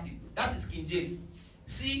captivity captive. That is King James.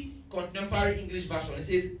 See contemporary English version. It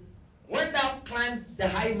says, when thou climbed the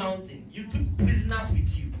high mountain, you took prisoners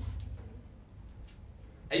with you.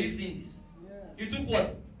 Are you seeing this? Yeah. You took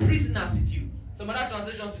what? Prisoners with you. Some other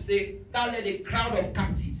translations will say, thou led a crowd of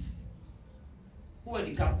captives. Who were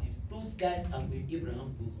the captives? Those guys are in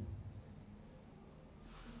Abraham's bosom.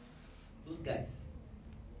 Those guys.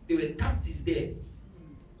 They were captives there.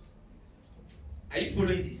 Are you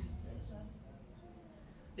following this?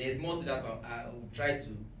 There's more to that. I will try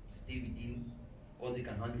to stay within what they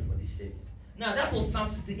can handle for this service. Now that was Psalm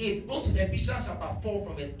 68. Go to Ephesians chapter 4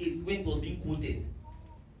 from verse 8 when it was being quoted.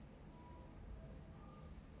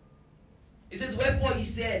 It says, wherefore he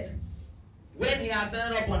said, when he has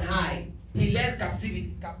ascended up on high, he led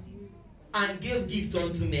captivity captive and gave gifts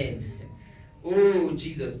unto men. Oh,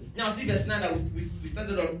 Jesus. Now see verse 9 that we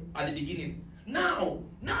started on at the beginning. Now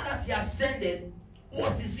that he ascended,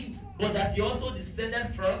 what is it but that he also descended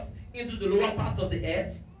first into the lower parts of the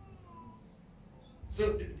earth?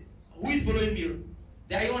 So, who is following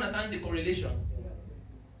me? Are you understanding the correlation?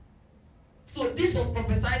 So, this was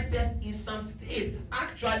prophesied first in Psalm 68.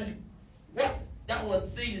 Actually, what that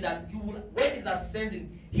was saying is that when he's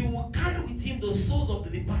ascending, he will carry with him the souls of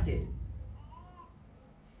the departed.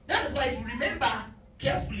 That is why, if you remember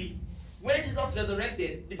carefully, when Jesus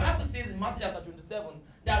resurrected, the Bible says in Matthew chapter 27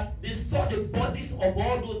 that they saw the bodies of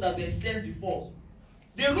all those that were sent before.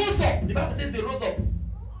 They rose up. The Bible says they rose up.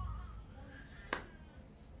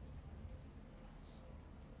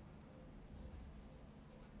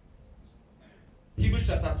 Hebrews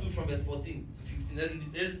chapter 2 from verse 14 to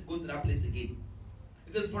 15. Let's go to that place again.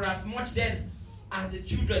 It says, for as much then as the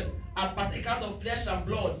children are partakers of flesh and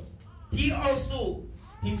blood, he also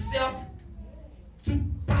himself took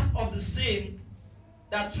part of the same,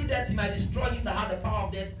 that through that he might destroy him that had the power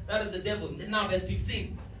of death, that is the devil. Now verse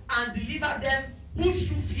 15. And deliver them who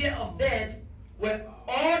through fear of death were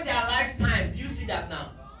all their lifetime. Do you see that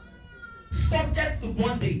now? Subject to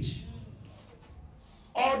bondage.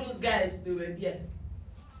 All those guys, they were there.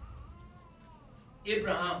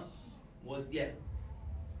 Abraham was there.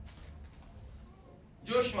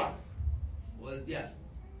 Joshua was there.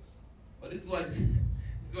 But this one is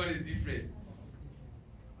different.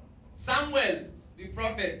 Samuel, the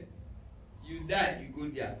prophet, you die, you go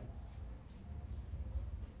there.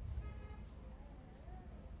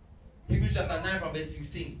 Hebrews chapter 9 from verse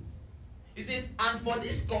 15. It says, and for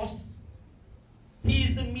this cause, he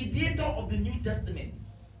is the mediator of the New Testament,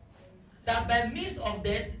 that by means of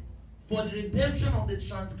death, for the redemption of the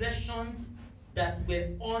transgressions that were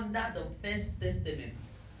under the first testament.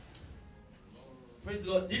 Praise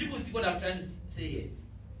the Lord. Did you see what I'm trying to say here?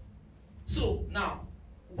 So, now,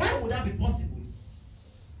 why would that be possible?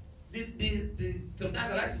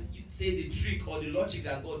 Sometimes I like to say the trick or the logic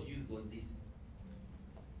that God used was this.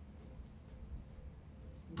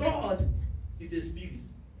 God is a spirit.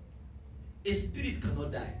 A spirit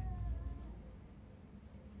cannot die.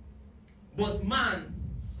 But man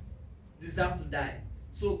deserves to die.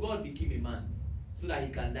 So God became a man so that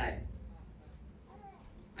he can die.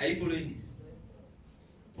 Are you following this?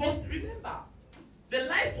 But remember, the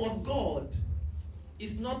life of God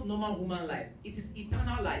is not normal human life. It is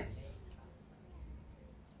eternal life.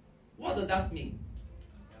 What does that mean?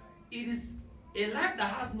 It is a life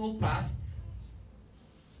that has no past.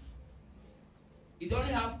 It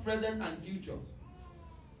only has present and future.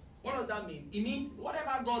 What does that mean? It means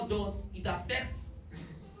whatever God does, it affects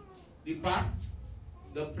the past,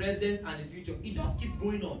 the present, and the future. It just keeps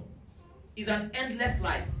going on. It's an endless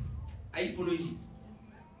life. Are you following this?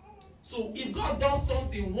 So if God does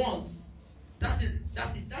something once, that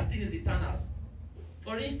thing is eternal.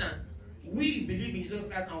 For instance, we believe in Jesus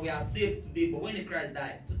Christ and we are saved today, but when Christ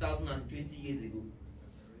died 2020 years ago.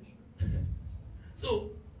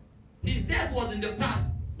 So his death was in the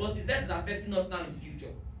past, but his death is affecting us now in the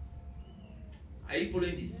future. Are you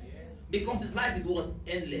following this? Yes. Because his life is what?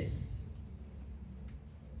 Endless.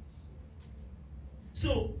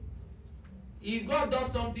 So if God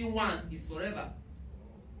does something once, it's forever.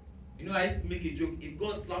 You know, I used to make a joke. If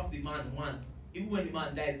God slaps a man once, even when the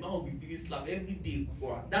man dies, man will be feeling slap every day.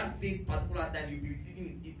 That same particular time you'll be receiving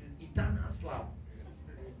it. It is eternal slap.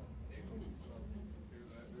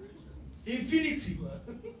 Infinity.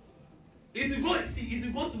 If you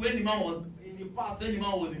go to when the man was in the past, when the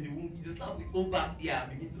man was in the womb, the slap will go back there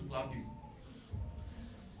and begin to slap you.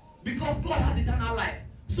 Because God has eternal life.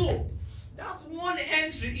 So that one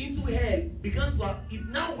entry into hell it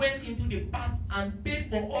now went into the past and paid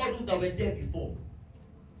for all those that were there before.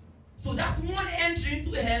 So that one entry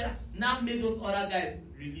into hell now made those other guys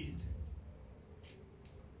released.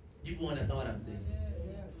 People understand what I'm saying?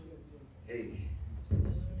 Hey.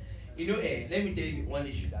 Let me tell you one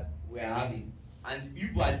issue that we are having. And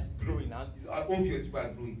people are growing now. It's obvious people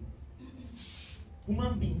are growing.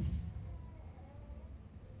 Human beings,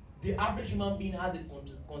 the average human being has a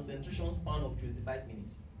concentration span of 25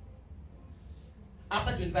 minutes.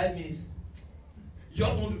 After 25 minutes, you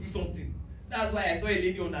just want to do something. That's why I saw a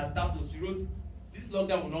lady on her status. She wrote, "This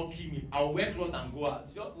lockdown will not kill me. I will wear clothes and go out."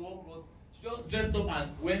 She just wore clothes. She just dressed up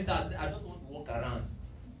and went out. Said, "I just want to walk around."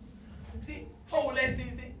 See, how will I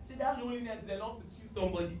say that loneliness is enough to kill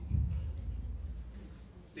somebody?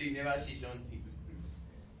 Say you never shit something.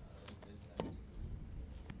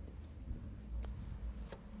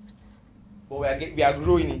 But we are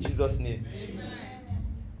growing in Jesus' name. Amen.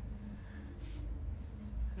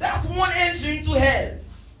 That's one entry into hell.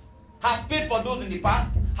 Has paid for those in the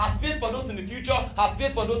past, has paid for those in the future, has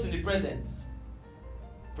paid for those in the present.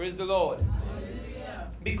 Praise the Lord.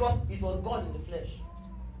 Hallelujah. Because it was God in the flesh.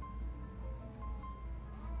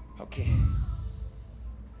 Okay.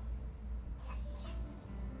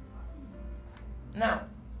 Now,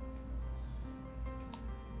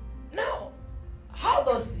 how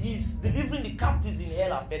does his delivering the captives in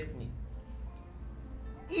hell affect me?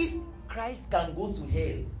 If Christ can go to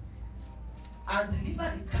hell and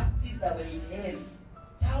deliver the captives that were in hell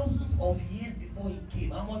thousands of years before he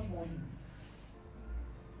came, how much more you?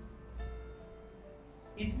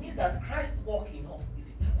 It means that Christ's work in us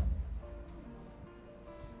is eternal.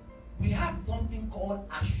 We have something called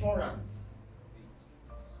assurance.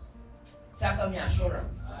 Say after me,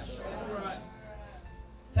 assurance. Assurance.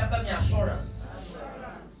 Say after me, assurance.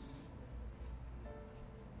 Assurance.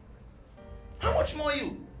 How much more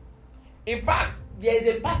you? In fact, there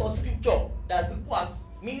is a part of scripture that people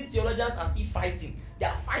many theologians are still fighting. They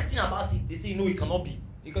are fighting about it. They say, no, it cannot be.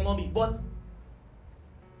 It cannot be. But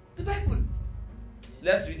the Bible,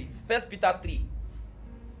 let's read it. 1 Peter 3.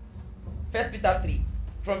 1 Peter 3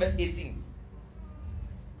 from verse 18.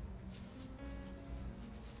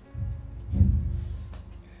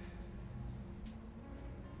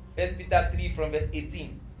 First Peter 3 from verse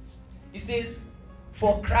 18. It says,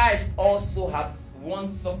 "For Christ also has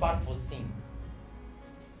once suffered for sins,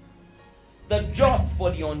 the just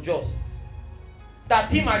for the unjust,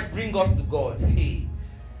 that he might bring us to God." Hey.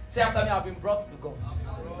 Say after me, "I've been brought to God."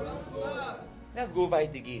 Let's go over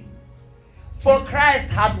it again. For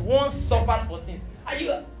Christ had once suffered for sins. Are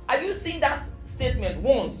you seeing that statement?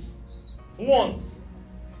 Once. Once.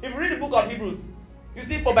 If you read the book of Hebrews, you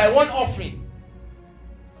see, for by one offering.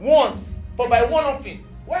 Once. For by one offering.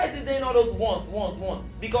 Why is he saying all those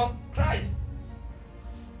once? Because Christ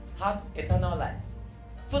had eternal life.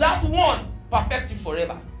 So that one perfects you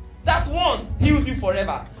forever. That once heals you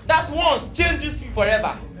forever. That once changes you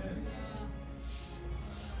forever.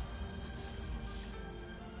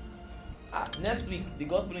 Next week, the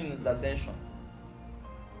gospel in its ascension.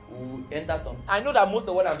 We will enter some. I know that most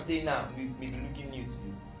of what I'm saying now may be looking new to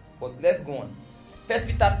you. But let's go on. 1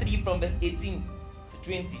 Peter 3 from verse 18 to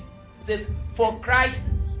 20. It says, "For Christ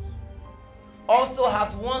also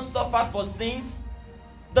hath once suffered for sins,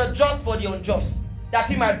 the just for the unjust, that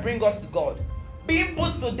he might bring us to God, being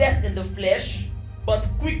put to death in the flesh, but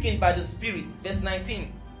quickened by the Spirit." Verse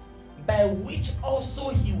 19. "By which also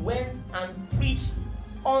he went and preached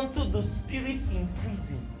unto the spirits in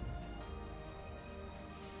prison."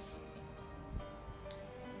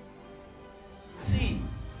 See,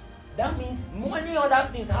 that means many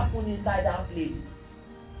other things happen inside that place.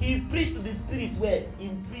 He preached to the spirits where?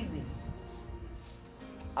 In prison.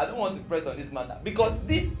 I don't want to press on this matter because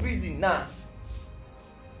this prison now,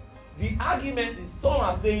 the argument is some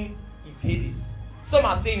are saying it's Hades, some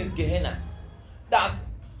are saying it's Gehenna. That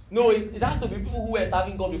no, it has to be people who were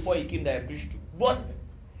serving God before he came that he preached to. But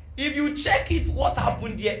if you check it, what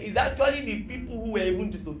happened there is actually the people who were even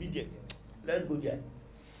disobedient. Let's go there.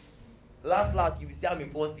 Last, you will see I'm a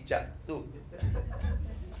false teacher. So,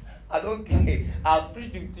 I don't care. I'll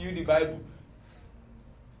preach to you the Bible.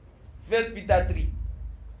 1 Peter 3.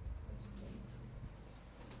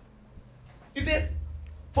 It says,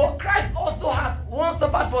 "For Christ also hath once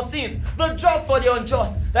suffered for sins, the just for the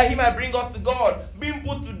unjust, that he might bring us to God, being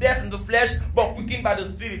put to death in the flesh, but quickened by the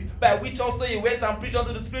Spirit, by which also he went and preached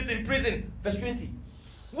unto the spirits in prison." Verse 20.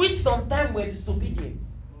 "Which sometime were disobedient,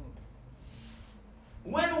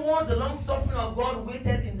 when once the long suffering of God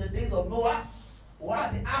waited in the days of Noah,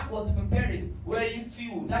 while the ark was preparing, wherein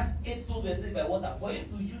few, that's 8 souls were saved by water." For him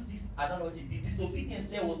to use this analogy, the disobedience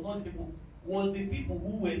there was not the people, was the people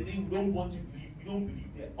who were saying, "We don't want to believe, we don't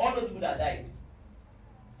believe there." All those people that died.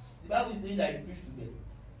 The Bible is saying that he preached to them.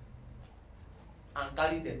 and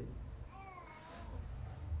carry them,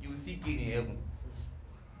 you will see gain in heaven.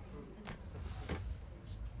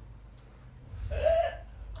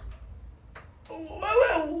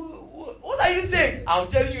 What are you saying? I'm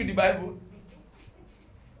telling you the Bible.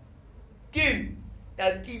 King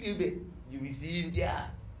that killed Abel, you will see him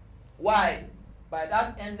there. Why? By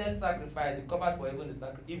that endless sacrifice, he covered for even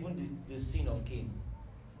the sin of Cain.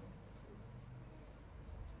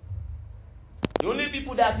 The only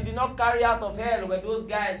people that he did not carry out of hell were those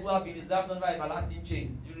guys who have been reserved under everlasting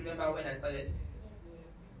chains. You remember when I started?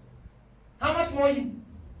 How much more you?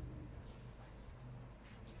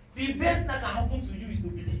 The best that can happen to you is to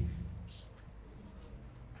believe.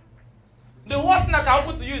 The worst that can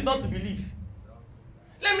happen to you is not to believe.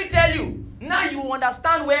 Let me tell you, now you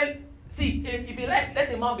understand when. See, if you like,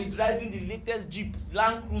 let a man be driving the latest Jeep,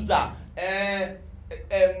 Land Cruiser, Range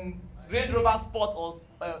Rover Sport or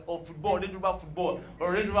football, Range Rover football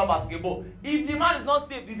or Range Rover basketball. If the man is not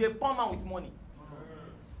saved, he's a poor man with money.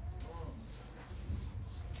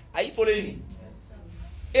 Are you following me?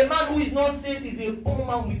 A man who is not saved is a poor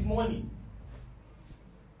man with money.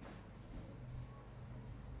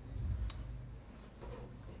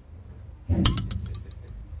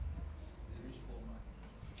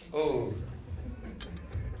 Oh.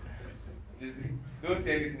 Don't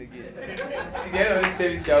say anything again. Till the end of this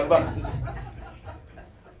service, shall back.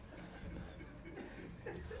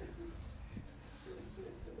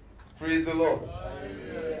 Praise the Lord.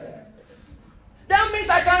 That means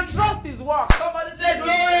I can trust his work. Somebody say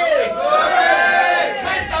glory.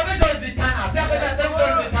 My salvation is eternal. Say my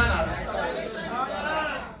salvation is eternal.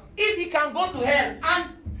 If he can go to hell and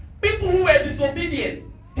people who were disobedient,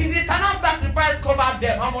 his eternal sacrifice covered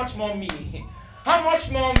them, how much more me? How much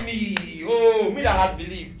more me? Oh, me that has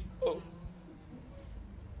believed. Oh.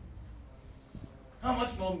 How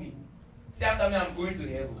much more me? Say after me, I'm going to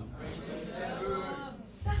heaven.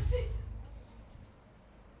 That's it.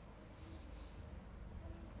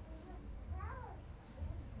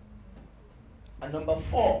 And number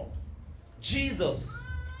 4, Jesus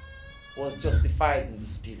was justified in the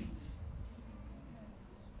Spirit.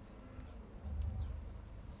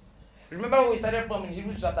 Remember when we started from in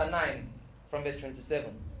Hebrews chapter 9, from verse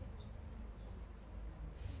 27.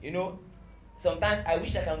 You know, sometimes I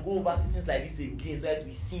wish I can go over things like this again so that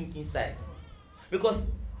we sink inside.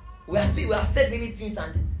 Because we have said many things,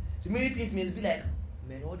 and many things may be like,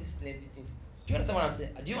 man, all these plenty things. Do you understand what I'm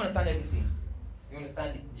saying? Do you understand everything? You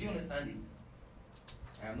understand it? Do you understand it?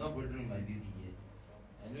 I am not bothering my baby yet.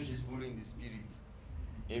 I know she's following the Spirit.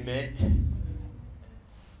 Amen.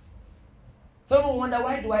 Some people wonder,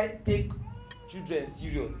 why do I take children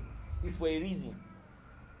serious? It's for a reason.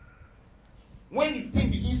 When the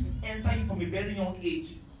thing begins to enter you from a very young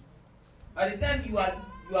age, by the time you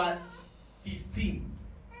are 15,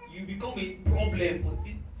 you become a problem. But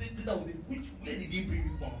where did he bring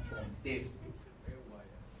this one from? Say,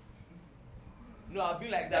 no, I've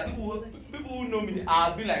been like that. People who know me,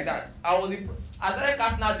 I've been like that. I started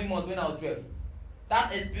casting out demons when I was 12.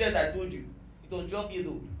 That experience I told you, it was 12 years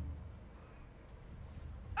old.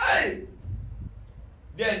 Hey!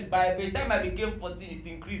 Then by the time I became 14, it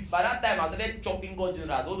increased. By that time, I started chopping God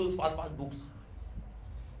generals, all those fast books.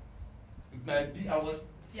 With my big,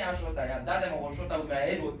 see how short I am. That time I was shorter, but my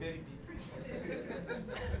head was very big.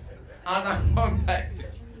 And I'm not like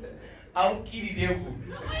this. I'll kill the devil.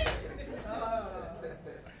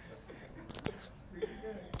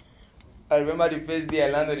 I remember the first day I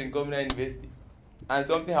landed in Governor University, and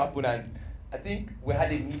something happened, and I think we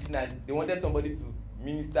had a meeting, and they wanted somebody to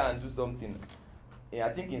minister and do something. I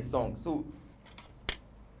think in song. So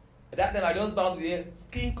at that time I just bowed the head,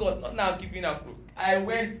 skin cut. Not now I'm keeping afro. I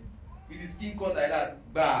went with the skin cut like that.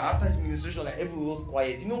 But after the ministration, like everyone was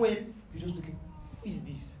quiet. You know when you just looking, who is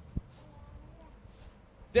this?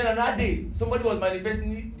 Then another day, somebody was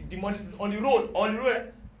manifesting the demonic spirit on the road.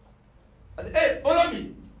 I said, hey, follow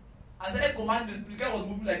me. I said, command the spirit. The guy was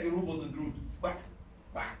moving like a robot on the road. Bah,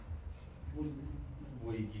 bah. What is this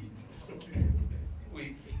boy again? This boy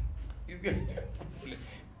again. He's going to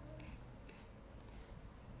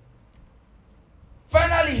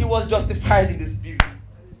Finally, he was justified in the Spirit.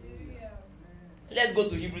 Let's go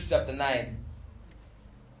to Hebrews chapter 9.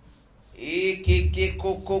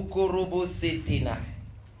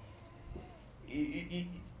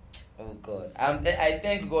 Oh God. I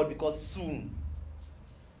thank God because soon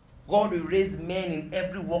God will raise men in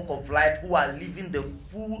every walk of life who are living the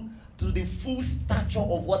full stature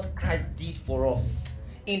of what Christ did for us.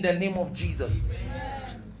 In the name of Jesus.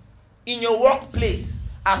 In your workplace,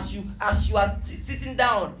 as you are sitting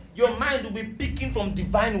down, your mind will be picking from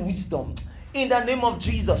divine wisdom. In the name of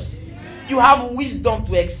Jesus. You have wisdom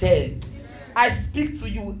to excel. I speak to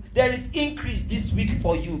you. There is increase this week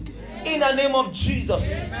for you. In the name of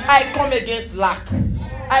Jesus, I come against lack.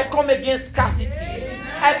 I come against scarcity.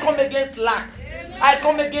 I come against lack. I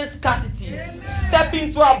come against scarcity. Step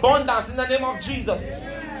into abundance in the name of Jesus.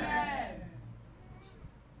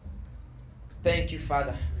 Thank you,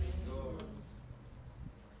 Father.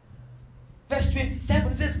 Verse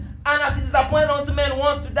 27 says, and as it is appointed unto men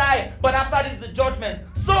once to die, but after this the judgment,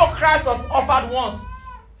 so Christ was offered once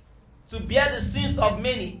to bear the sins of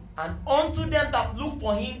many, and unto them that look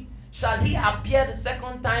for him shall he appear the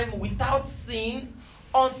second time without sin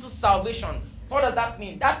unto salvation. What does that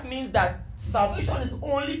mean? That means that salvation is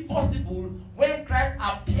only possible when Christ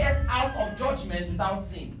appears out of judgment without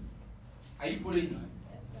sin. Are you following me?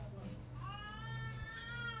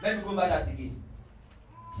 Let me go back that again.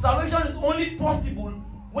 Salvation is only possible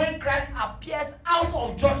when Christ appears out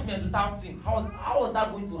of judgment without sin. How was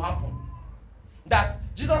that going to happen? That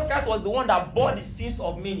Jesus Christ was the one that bore the sins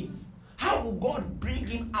of many. How will God bring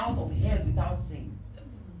him out of hell without sin?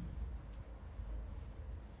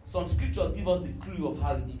 Some scriptures give us the clue of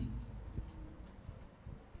how he did it.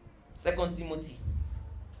 2 Timothy.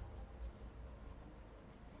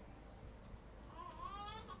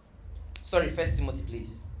 Sorry, 1 Timothy,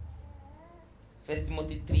 please. 1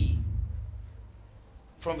 Timothy 3,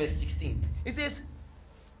 from verse 16. It says,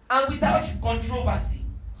 and without controversy,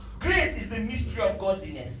 great is the mystery of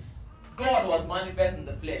godliness. God was manifest in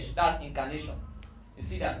the flesh. That's incarnation. You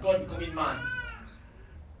see that? God becoming man.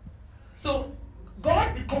 So,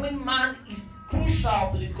 God becoming man is crucial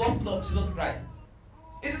to the gospel of Jesus Christ.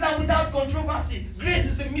 It says that without controversy, great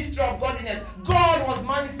is the mystery of godliness. God was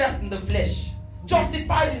manifest in the flesh,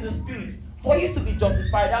 justified in the spirit. For you to be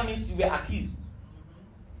justified, that means you were accused.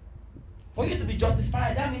 For you to be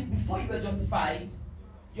justified, that means before you were justified,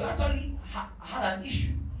 you actually had an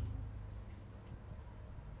issue.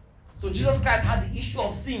 So Jesus Christ had the issue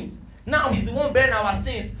of sins. Now he's the one bearing our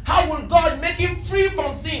sins. How will God make him free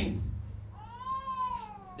from sins?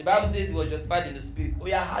 The Bible says he was justified in the spirit. Oh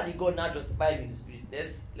yeah, how did God now justify him in the spirit?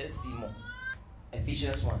 Let's see more.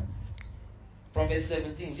 Ephesians 1. From verse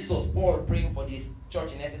 17. This was Paul praying for the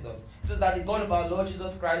church in Ephesus. It says that the God of our Lord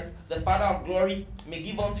Jesus Christ, the Father of glory, may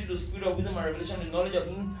give unto you the spirit of wisdom and revelation, the knowledge of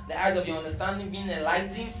him, the eyes of your understanding being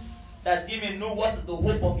enlightened, that ye may know what is the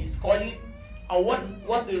hope of his calling, and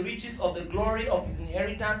what the riches of the glory of his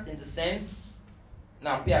inheritance in the saints.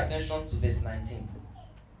 Now pay attention to verse 19.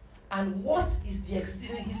 And what is the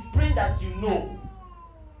exceeding? He's praying that you know.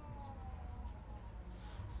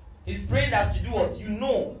 He's praying that you do what? You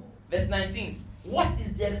know. Verse 19. What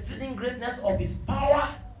is the exceeding greatness of his power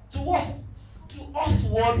to us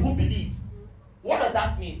who believe? What does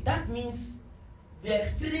that mean? That means the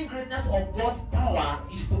exceeding greatness of God's power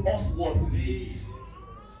is to us who believe.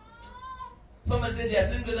 Somebody say the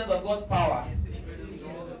exceeding greatness of God's power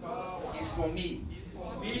is for me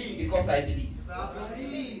because I believe.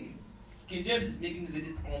 King James is making it a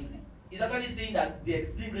bit clumsy. He's actually saying that the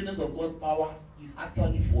exceeding greatness of God's power is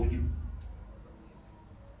actually for you.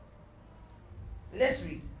 Let's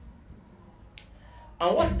read.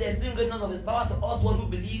 And what is the exceeding greatness of his power to us who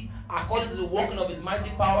believe, according to the working of his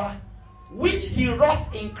mighty power, which he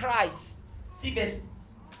wrought in Christ. See verse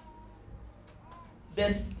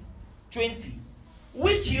 20.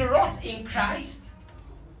 Which he wrought in Christ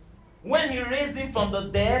when he raised him from the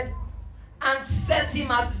dead and set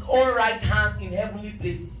him at his own right hand in heavenly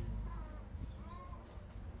places.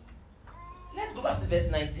 Let's go back to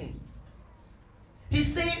verse 19.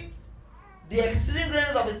 He's saying the exceeding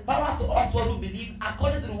greatness of his power to us who believe,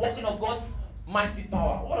 according to the working of God's mighty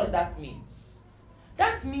power. What does that mean?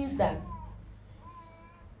 That means that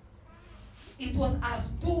it was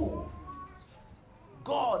as though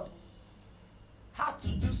God had to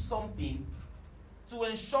do something to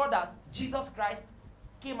ensure that Jesus Christ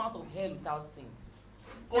came out of hell without sin.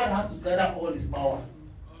 God had to gather all his power.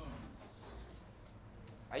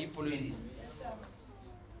 Are you following this?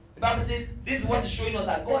 The Bible says this is what is showing us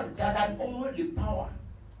that God gathered all the power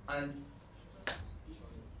and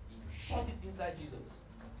shot it inside Jesus.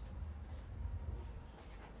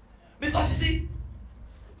 Because you see,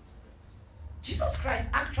 Jesus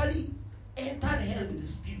Christ actually entered hell with the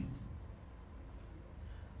Spirit.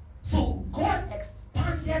 So God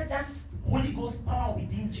expanded that Holy Ghost power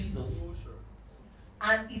within Jesus,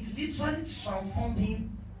 and it literally transformed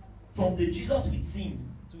him from the Jesus with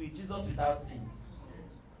sins to a Jesus without sins.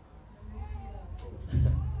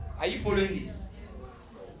 Are you following this?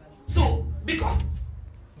 So, because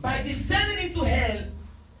by descending into hell,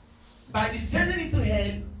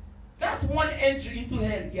 that one entry into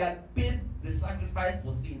hell, he had paid the sacrifice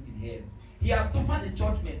for sins in hell. He had suffered the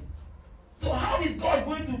judgment So how is God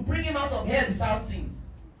going to bring him out of hell without sins?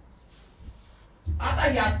 After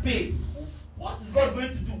he has paid, what is God going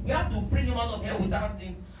to do? We have to bring him out of hell without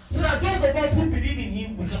sins, so that those of us who believe in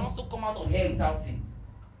him, we can also come out of hell without sins.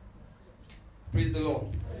 Praise the Lord.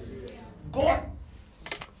 God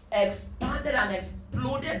expanded and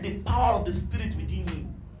exploded the power of the Spirit within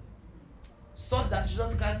him, such that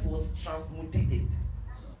Jesus Christ was transmutated.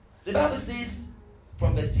 The Bible says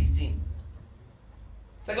from verse 15,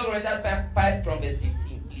 2 Corinthians 5 from verse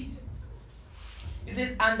 15, please. It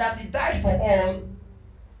says, and that he died for all,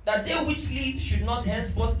 that they which live should not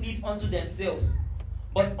henceforth live unto themselves,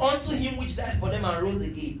 but unto him which died for them and rose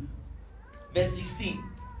again. Verse 16,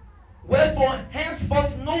 wherefore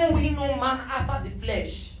henceforth know we no man after the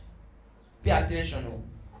flesh. Pay attention. Oh.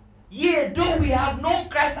 Yea, though we have known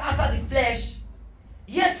Christ after the flesh,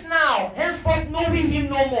 yet now henceforth know we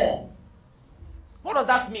him no more. What does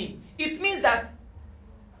that mean? It means that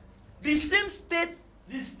the same state,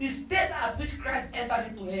 the state at which Christ entered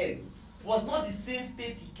into hell was not the same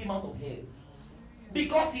state he came out of hell.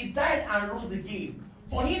 Because he died and rose again.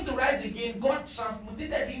 For him to rise again, God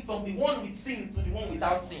transmutated him from the one with sins to the one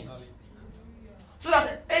without sins. So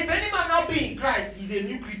that if any man now be in Christ, he's a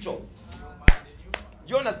new creature. Do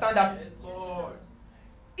you understand that? Yes, Lord.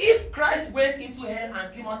 If Christ went into hell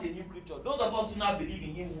and came out a new creature, those of us who now believe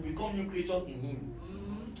in him will become new creatures in him.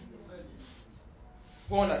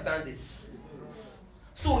 Who understands it?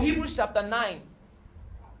 So Hebrews chapter 9,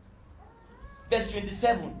 verse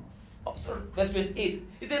 27, verse 28,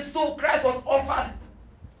 it says, so Christ was offered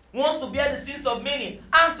once to bear the sins of many,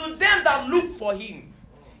 and to them that look for him.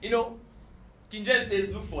 You know, King James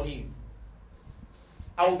says look for him.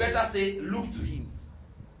 I would better say look to him.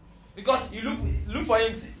 Because you look for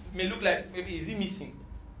him may look like maybe is he missing.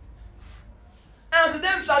 And to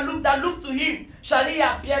them that look to him shall he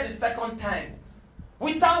appear the second time,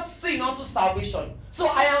 without sin unto salvation. So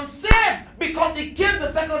I am saved because he came the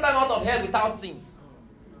second time out of hell without sin.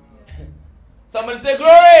 Somebody say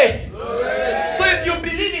glory. Glory. So if you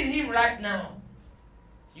believe in him right now,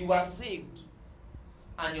 you are saved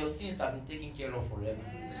and your sins have been taken care of forever.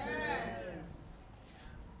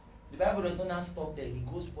 The Bible does not now stop there. He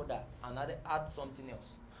goes further and add something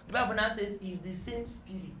else. The Bible now says, if the same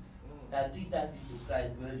spirit that did that into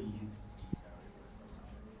Christ dwell in you.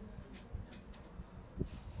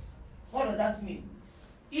 What does that mean?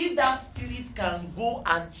 If that spirit can go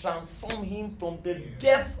and transform him from the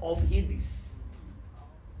depths of Hades,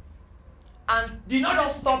 and did not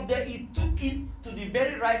just stop there, it took him to the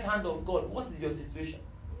very right hand of God. What is your situation?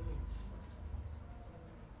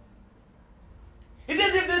 He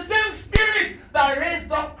says, if the same spirit that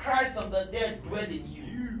raised up Christ of the dead dwell in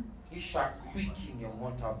you, he shall quicken your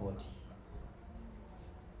mortal body.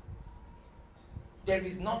 There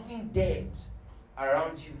is nothing dead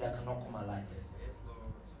around you that cannot come alive.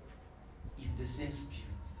 If the same spirit.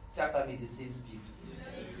 Say after me, the same spirit.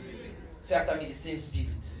 Say after me, the same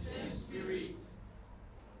spirit.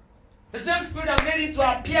 The same spirit that made him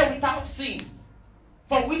to appear without sin,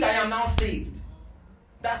 from which I am now saved.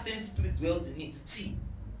 That same spirit dwells in me. See,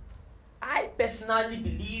 I personally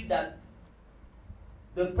believe that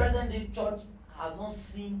the present day church has not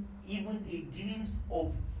seen even a glimpse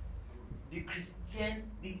of the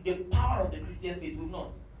power of the Christian faith. We've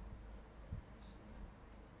not.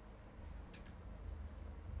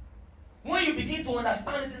 When you begin to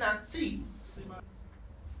understand it and see,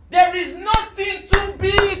 there is nothing too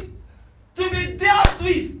big to be dealt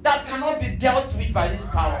with that cannot be dealt with by this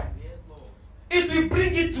power. It will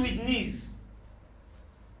bring it to its knees.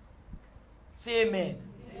 Say amen.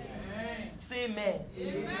 Amen. Say amen.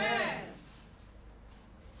 Amen.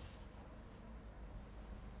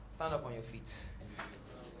 Stand up on your feet.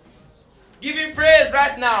 Give him praise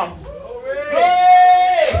right now.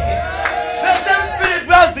 Glory! The same spirit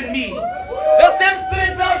dwells in me. The same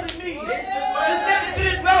spirit dwells in me. The same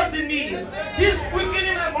spirit dwells in me. He's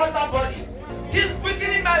quickening my mortal body. He's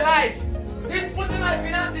quickening my life. He's putting my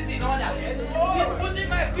finances in order. He's putting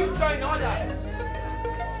my future in order.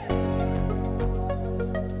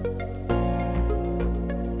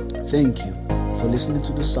 Thank you for listening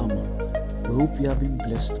to the sermon. We hope you have been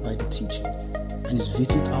blessed by the teaching. Please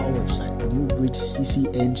visit our website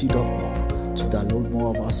newbridgeccng.org to download more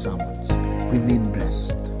of our sermons. Remain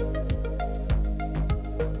blessed.